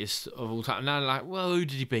greatest of all time. And now they're like, well, who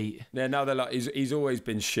did he beat? Yeah, now they're like, he's always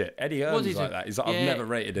been shit. Eddie Hearn's like that. He's like, I've never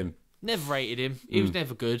rated him. Never rated him. He was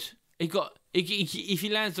never good. If he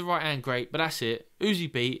lands the right hand, great, but that's it. Who's he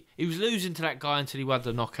beat? He was losing to that guy until he won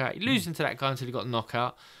the knockout. He losing to that guy until he got the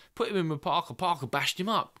knockout. Put him in with Parker. Parker bashed him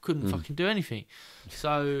up. Couldn't fucking do anything.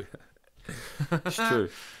 So... It's true.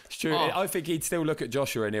 It's true. Oh. I think he'd still look at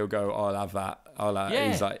Joshua and he'll go, I'll have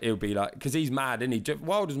that. He'll be like, because he's mad, isn't he?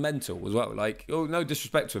 Wilder's mental as well. Like, no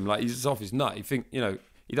disrespect to him. Like, he's off his nut. He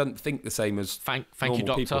doesn't think the same as thank you,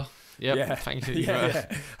 doctor. People. Yep. Yeah. Thank you. Yeah.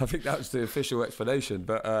 I think that was the official explanation.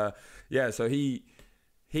 But so he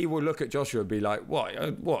will look at Joshua and be like,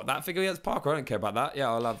 what? That figure against Parker? I don't care about that.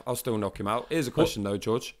 Yeah, I'll still knock him out. Here's a question though,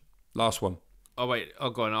 George. Last one. Oh wait,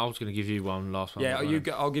 go on. I was going to give you one last one. Yeah,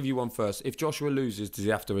 I'll give you one first. If Joshua loses, does he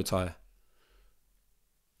have to retire?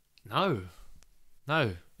 No.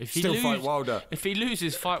 If he fight Wilder. If he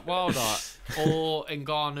loses, fight Wilder or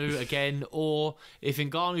Ngannou again, or if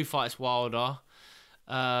Ngannou fights Wilder,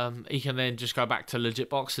 he can then just go back to legit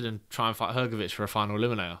boxing and try and fight Hrgovic for a final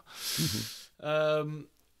eliminator.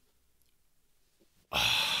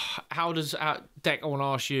 How does Deck? I want to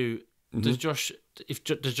ask you: does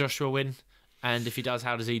Joshua win? And if he does,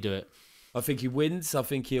 how does he do it? I think he wins. I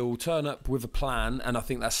think he'll turn up with a plan, and I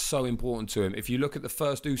think that's so important to him. If you look at the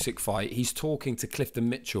first Usyk fight, he's talking to Clifton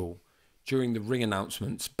Mitchell during the ring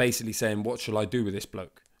announcements, basically saying, what shall I do with this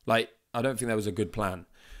bloke? Like, I don't think that was a good plan.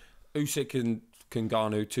 Usyk and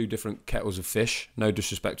Ngannou, 2 different kettles of fish. No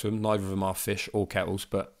disrespect to them. Neither of them are fish or kettles,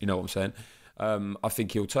 but you know what I'm saying. I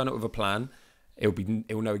think he'll turn up with a plan.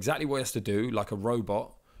 He'll know exactly what he has to do, like a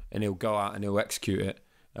robot, and he'll go out and he'll execute it.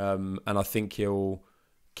 And I think he'll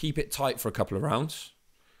keep it tight for a couple of rounds,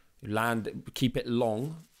 keep it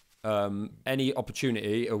long. Any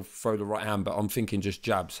opportunity, he'll throw the right hand, but I'm thinking just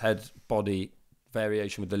jabs, head, body,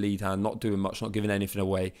 variation with the lead hand, not doing much, not giving anything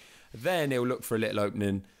away. Then he'll look for a little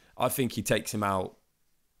opening. I think he takes him out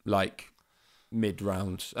like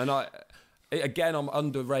mid-rounds. And I'm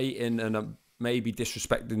underrating and I'm maybe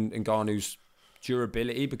disrespecting Ngannou's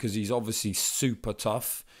durability because he's obviously super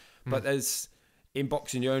tough. But in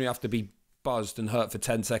boxing, you only have to be buzzed and hurt for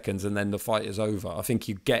 10 seconds and then the fight is over. I think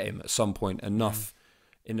you get him at some point in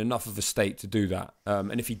enough of a state to do that.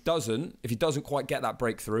 And if he doesn't quite get that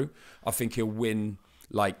breakthrough, I think he'll win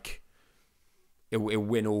he'll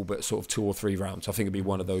win all but sort of 2 or 3 rounds. I think it'll be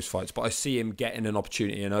one of those fights. But I see him getting an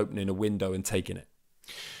opportunity and opening a window and taking it.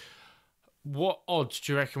 What odds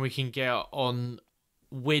do you reckon we can get on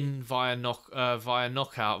win via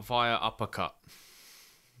knockout via uppercut?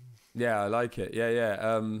 Yeah, I like it.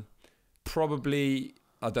 Yeah. Probably,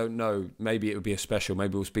 I don't know. Maybe it would be a special.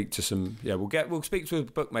 Maybe we'll speak to some. Yeah, we'll speak to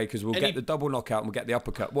the bookmakers. We'll get the double knockout and we'll get the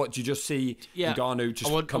uppercut. What do you just see? Ngannou just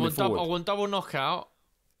coming forward? I want double knockout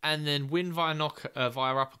and then win via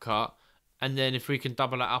via uppercut, and then if we can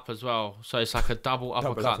double that up as well, so it's like a double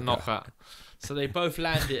uppercut knockout. So they both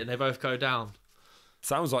land it and they both go down.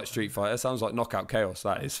 Sounds like Street Fighter. Sounds like knockout chaos.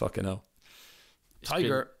 That is fucking hell.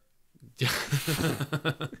 Tiger.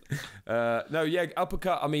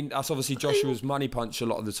 Uppercut. I mean, that's obviously Joshua's money punch a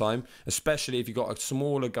lot of the time, especially if you've got a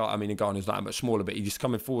smaller guy. I mean, Ngannou's not that much smaller, but he's just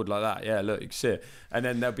coming forward like that. Yeah, look, you can see it. And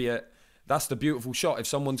then there'll be that's the beautiful shot. If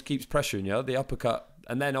someone keeps pressuring you, the uppercut,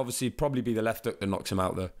 and then obviously probably be the left hook that knocks him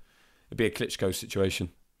out though. It'd be a Klitschko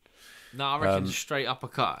situation. No, I reckon straight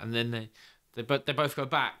uppercut, and then they both go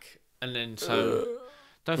back, and then so.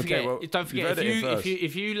 Don't forget.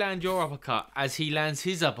 If you land your uppercut as he lands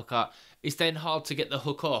his uppercut, it's then hard to get the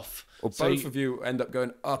hook off. Or both of you end up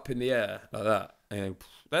going up in the air like that. And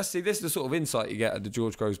let's see. This is the sort of insight you get at the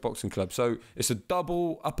George Groves Boxing Club. So it's a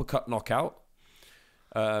double uppercut knockout.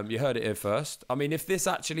 You heard it here first. I mean, if this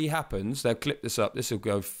actually happens, they'll clip this up. This will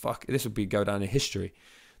go go down in history.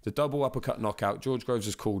 The double uppercut knockout. George Groves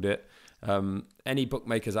has called it. Any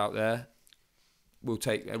bookmakers out there, we'll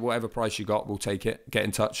take whatever price you got. We'll take it. Get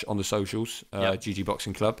in touch on the socials, GG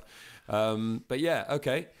Boxing Club. But yeah,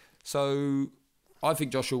 okay. So I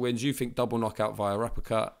think Joshua wins. You think double knockout via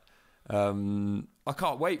uppercut. I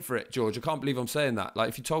can't wait for it, George. I can't believe I'm saying that. Like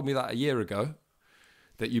if you told me that a year ago,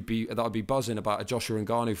 that I'd be buzzing about a Joshua and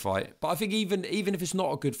Ngannou fight. But I think even if it's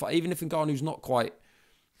not a good fight, even if Ngannou's not quite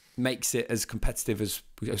makes it as competitive as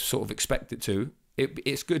we sort of expect it to.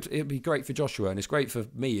 It's good. It'd be great for Joshua, and it's great for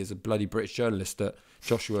me as a bloody British journalist that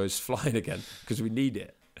Joshua is flying again because we need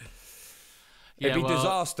it. It'd be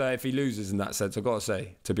disaster if he loses in that sense. I've got to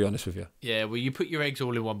say, to be honest with you. Yeah, well, you put your eggs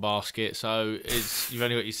all in one basket, so you've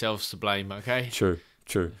only got yourselves to blame. Okay. True.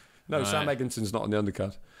 No, right. Sam Egginton's not on the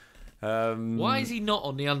undercard. Why is he not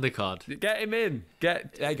on the undercard? Get him in.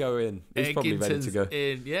 Get Ego in. He's probably ready to go.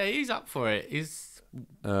 In. Yeah, he's up for it. Do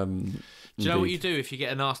you know what you do if you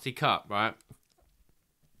get a nasty cut, right?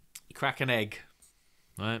 You crack an egg,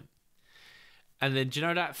 right? And then do you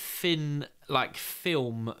know that thin, like,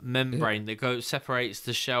 film membrane that separates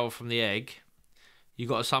the shell from the egg? You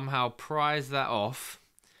got to somehow prise that off.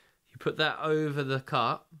 You put that over the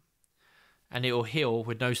cut, and it will heal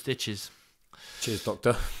with no stitches. Cheers,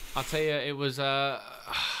 doctor. I'll tell you, it was Eamon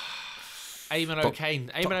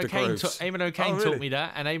O'Kane. Eamon O'Kane taught me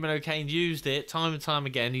that, and Eamon O'Kane used it time and time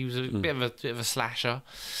again. He was a bit of a slasher.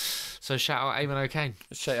 So shout out Eamon O'Kane.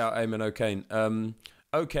 Shout out Eamon O'Kane.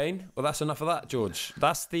 O'Kane, well, that's enough of that, George.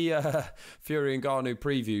 That's the Fury and Ngannou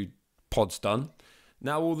preview pod's done.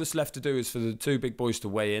 Now all that's left to do is for the two big boys to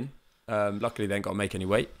weigh in. Luckily, they ain't got to make any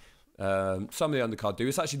weight. Some of the undercard do.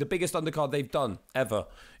 It's actually the biggest undercard they've done ever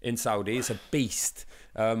in Saudi. It's a beast.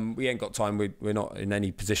 We ain't got time. We're not in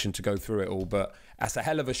any position to go through it all, but that's a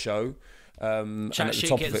hell of a show. Chat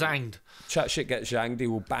shit gets zanged. Chat shit gets zanged. He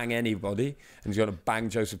will bang anybody, and he's going to bang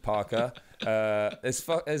Joseph Parker.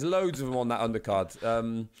 There's loads of them on that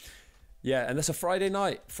undercard. Yeah, and that's a Friday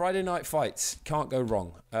night. Friday night fights. Can't go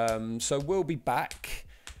wrong. So we'll be back.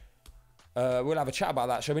 We'll have a chat about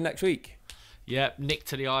that, shall we, next week? Yep, Nick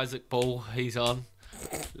to the Isaac Ball. He's on.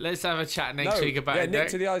 Let's have a chat next week about it. Nick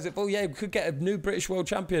to the Isaac Ball. Yeah, we could get a new British world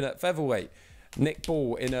champion at featherweight. Nick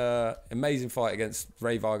Ball in an amazing fight against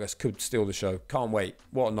Ray Vargas could steal the show. Can't wait.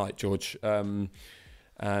 What a night, George. And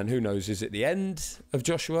who knows, is it the end of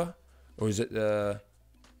Joshua or is it the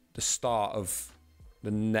start of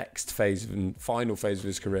the next phase and final phase of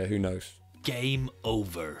his career? Who knows? Game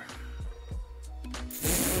over.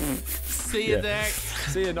 See you next.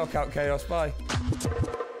 See you, Knockout Chaos. Bye.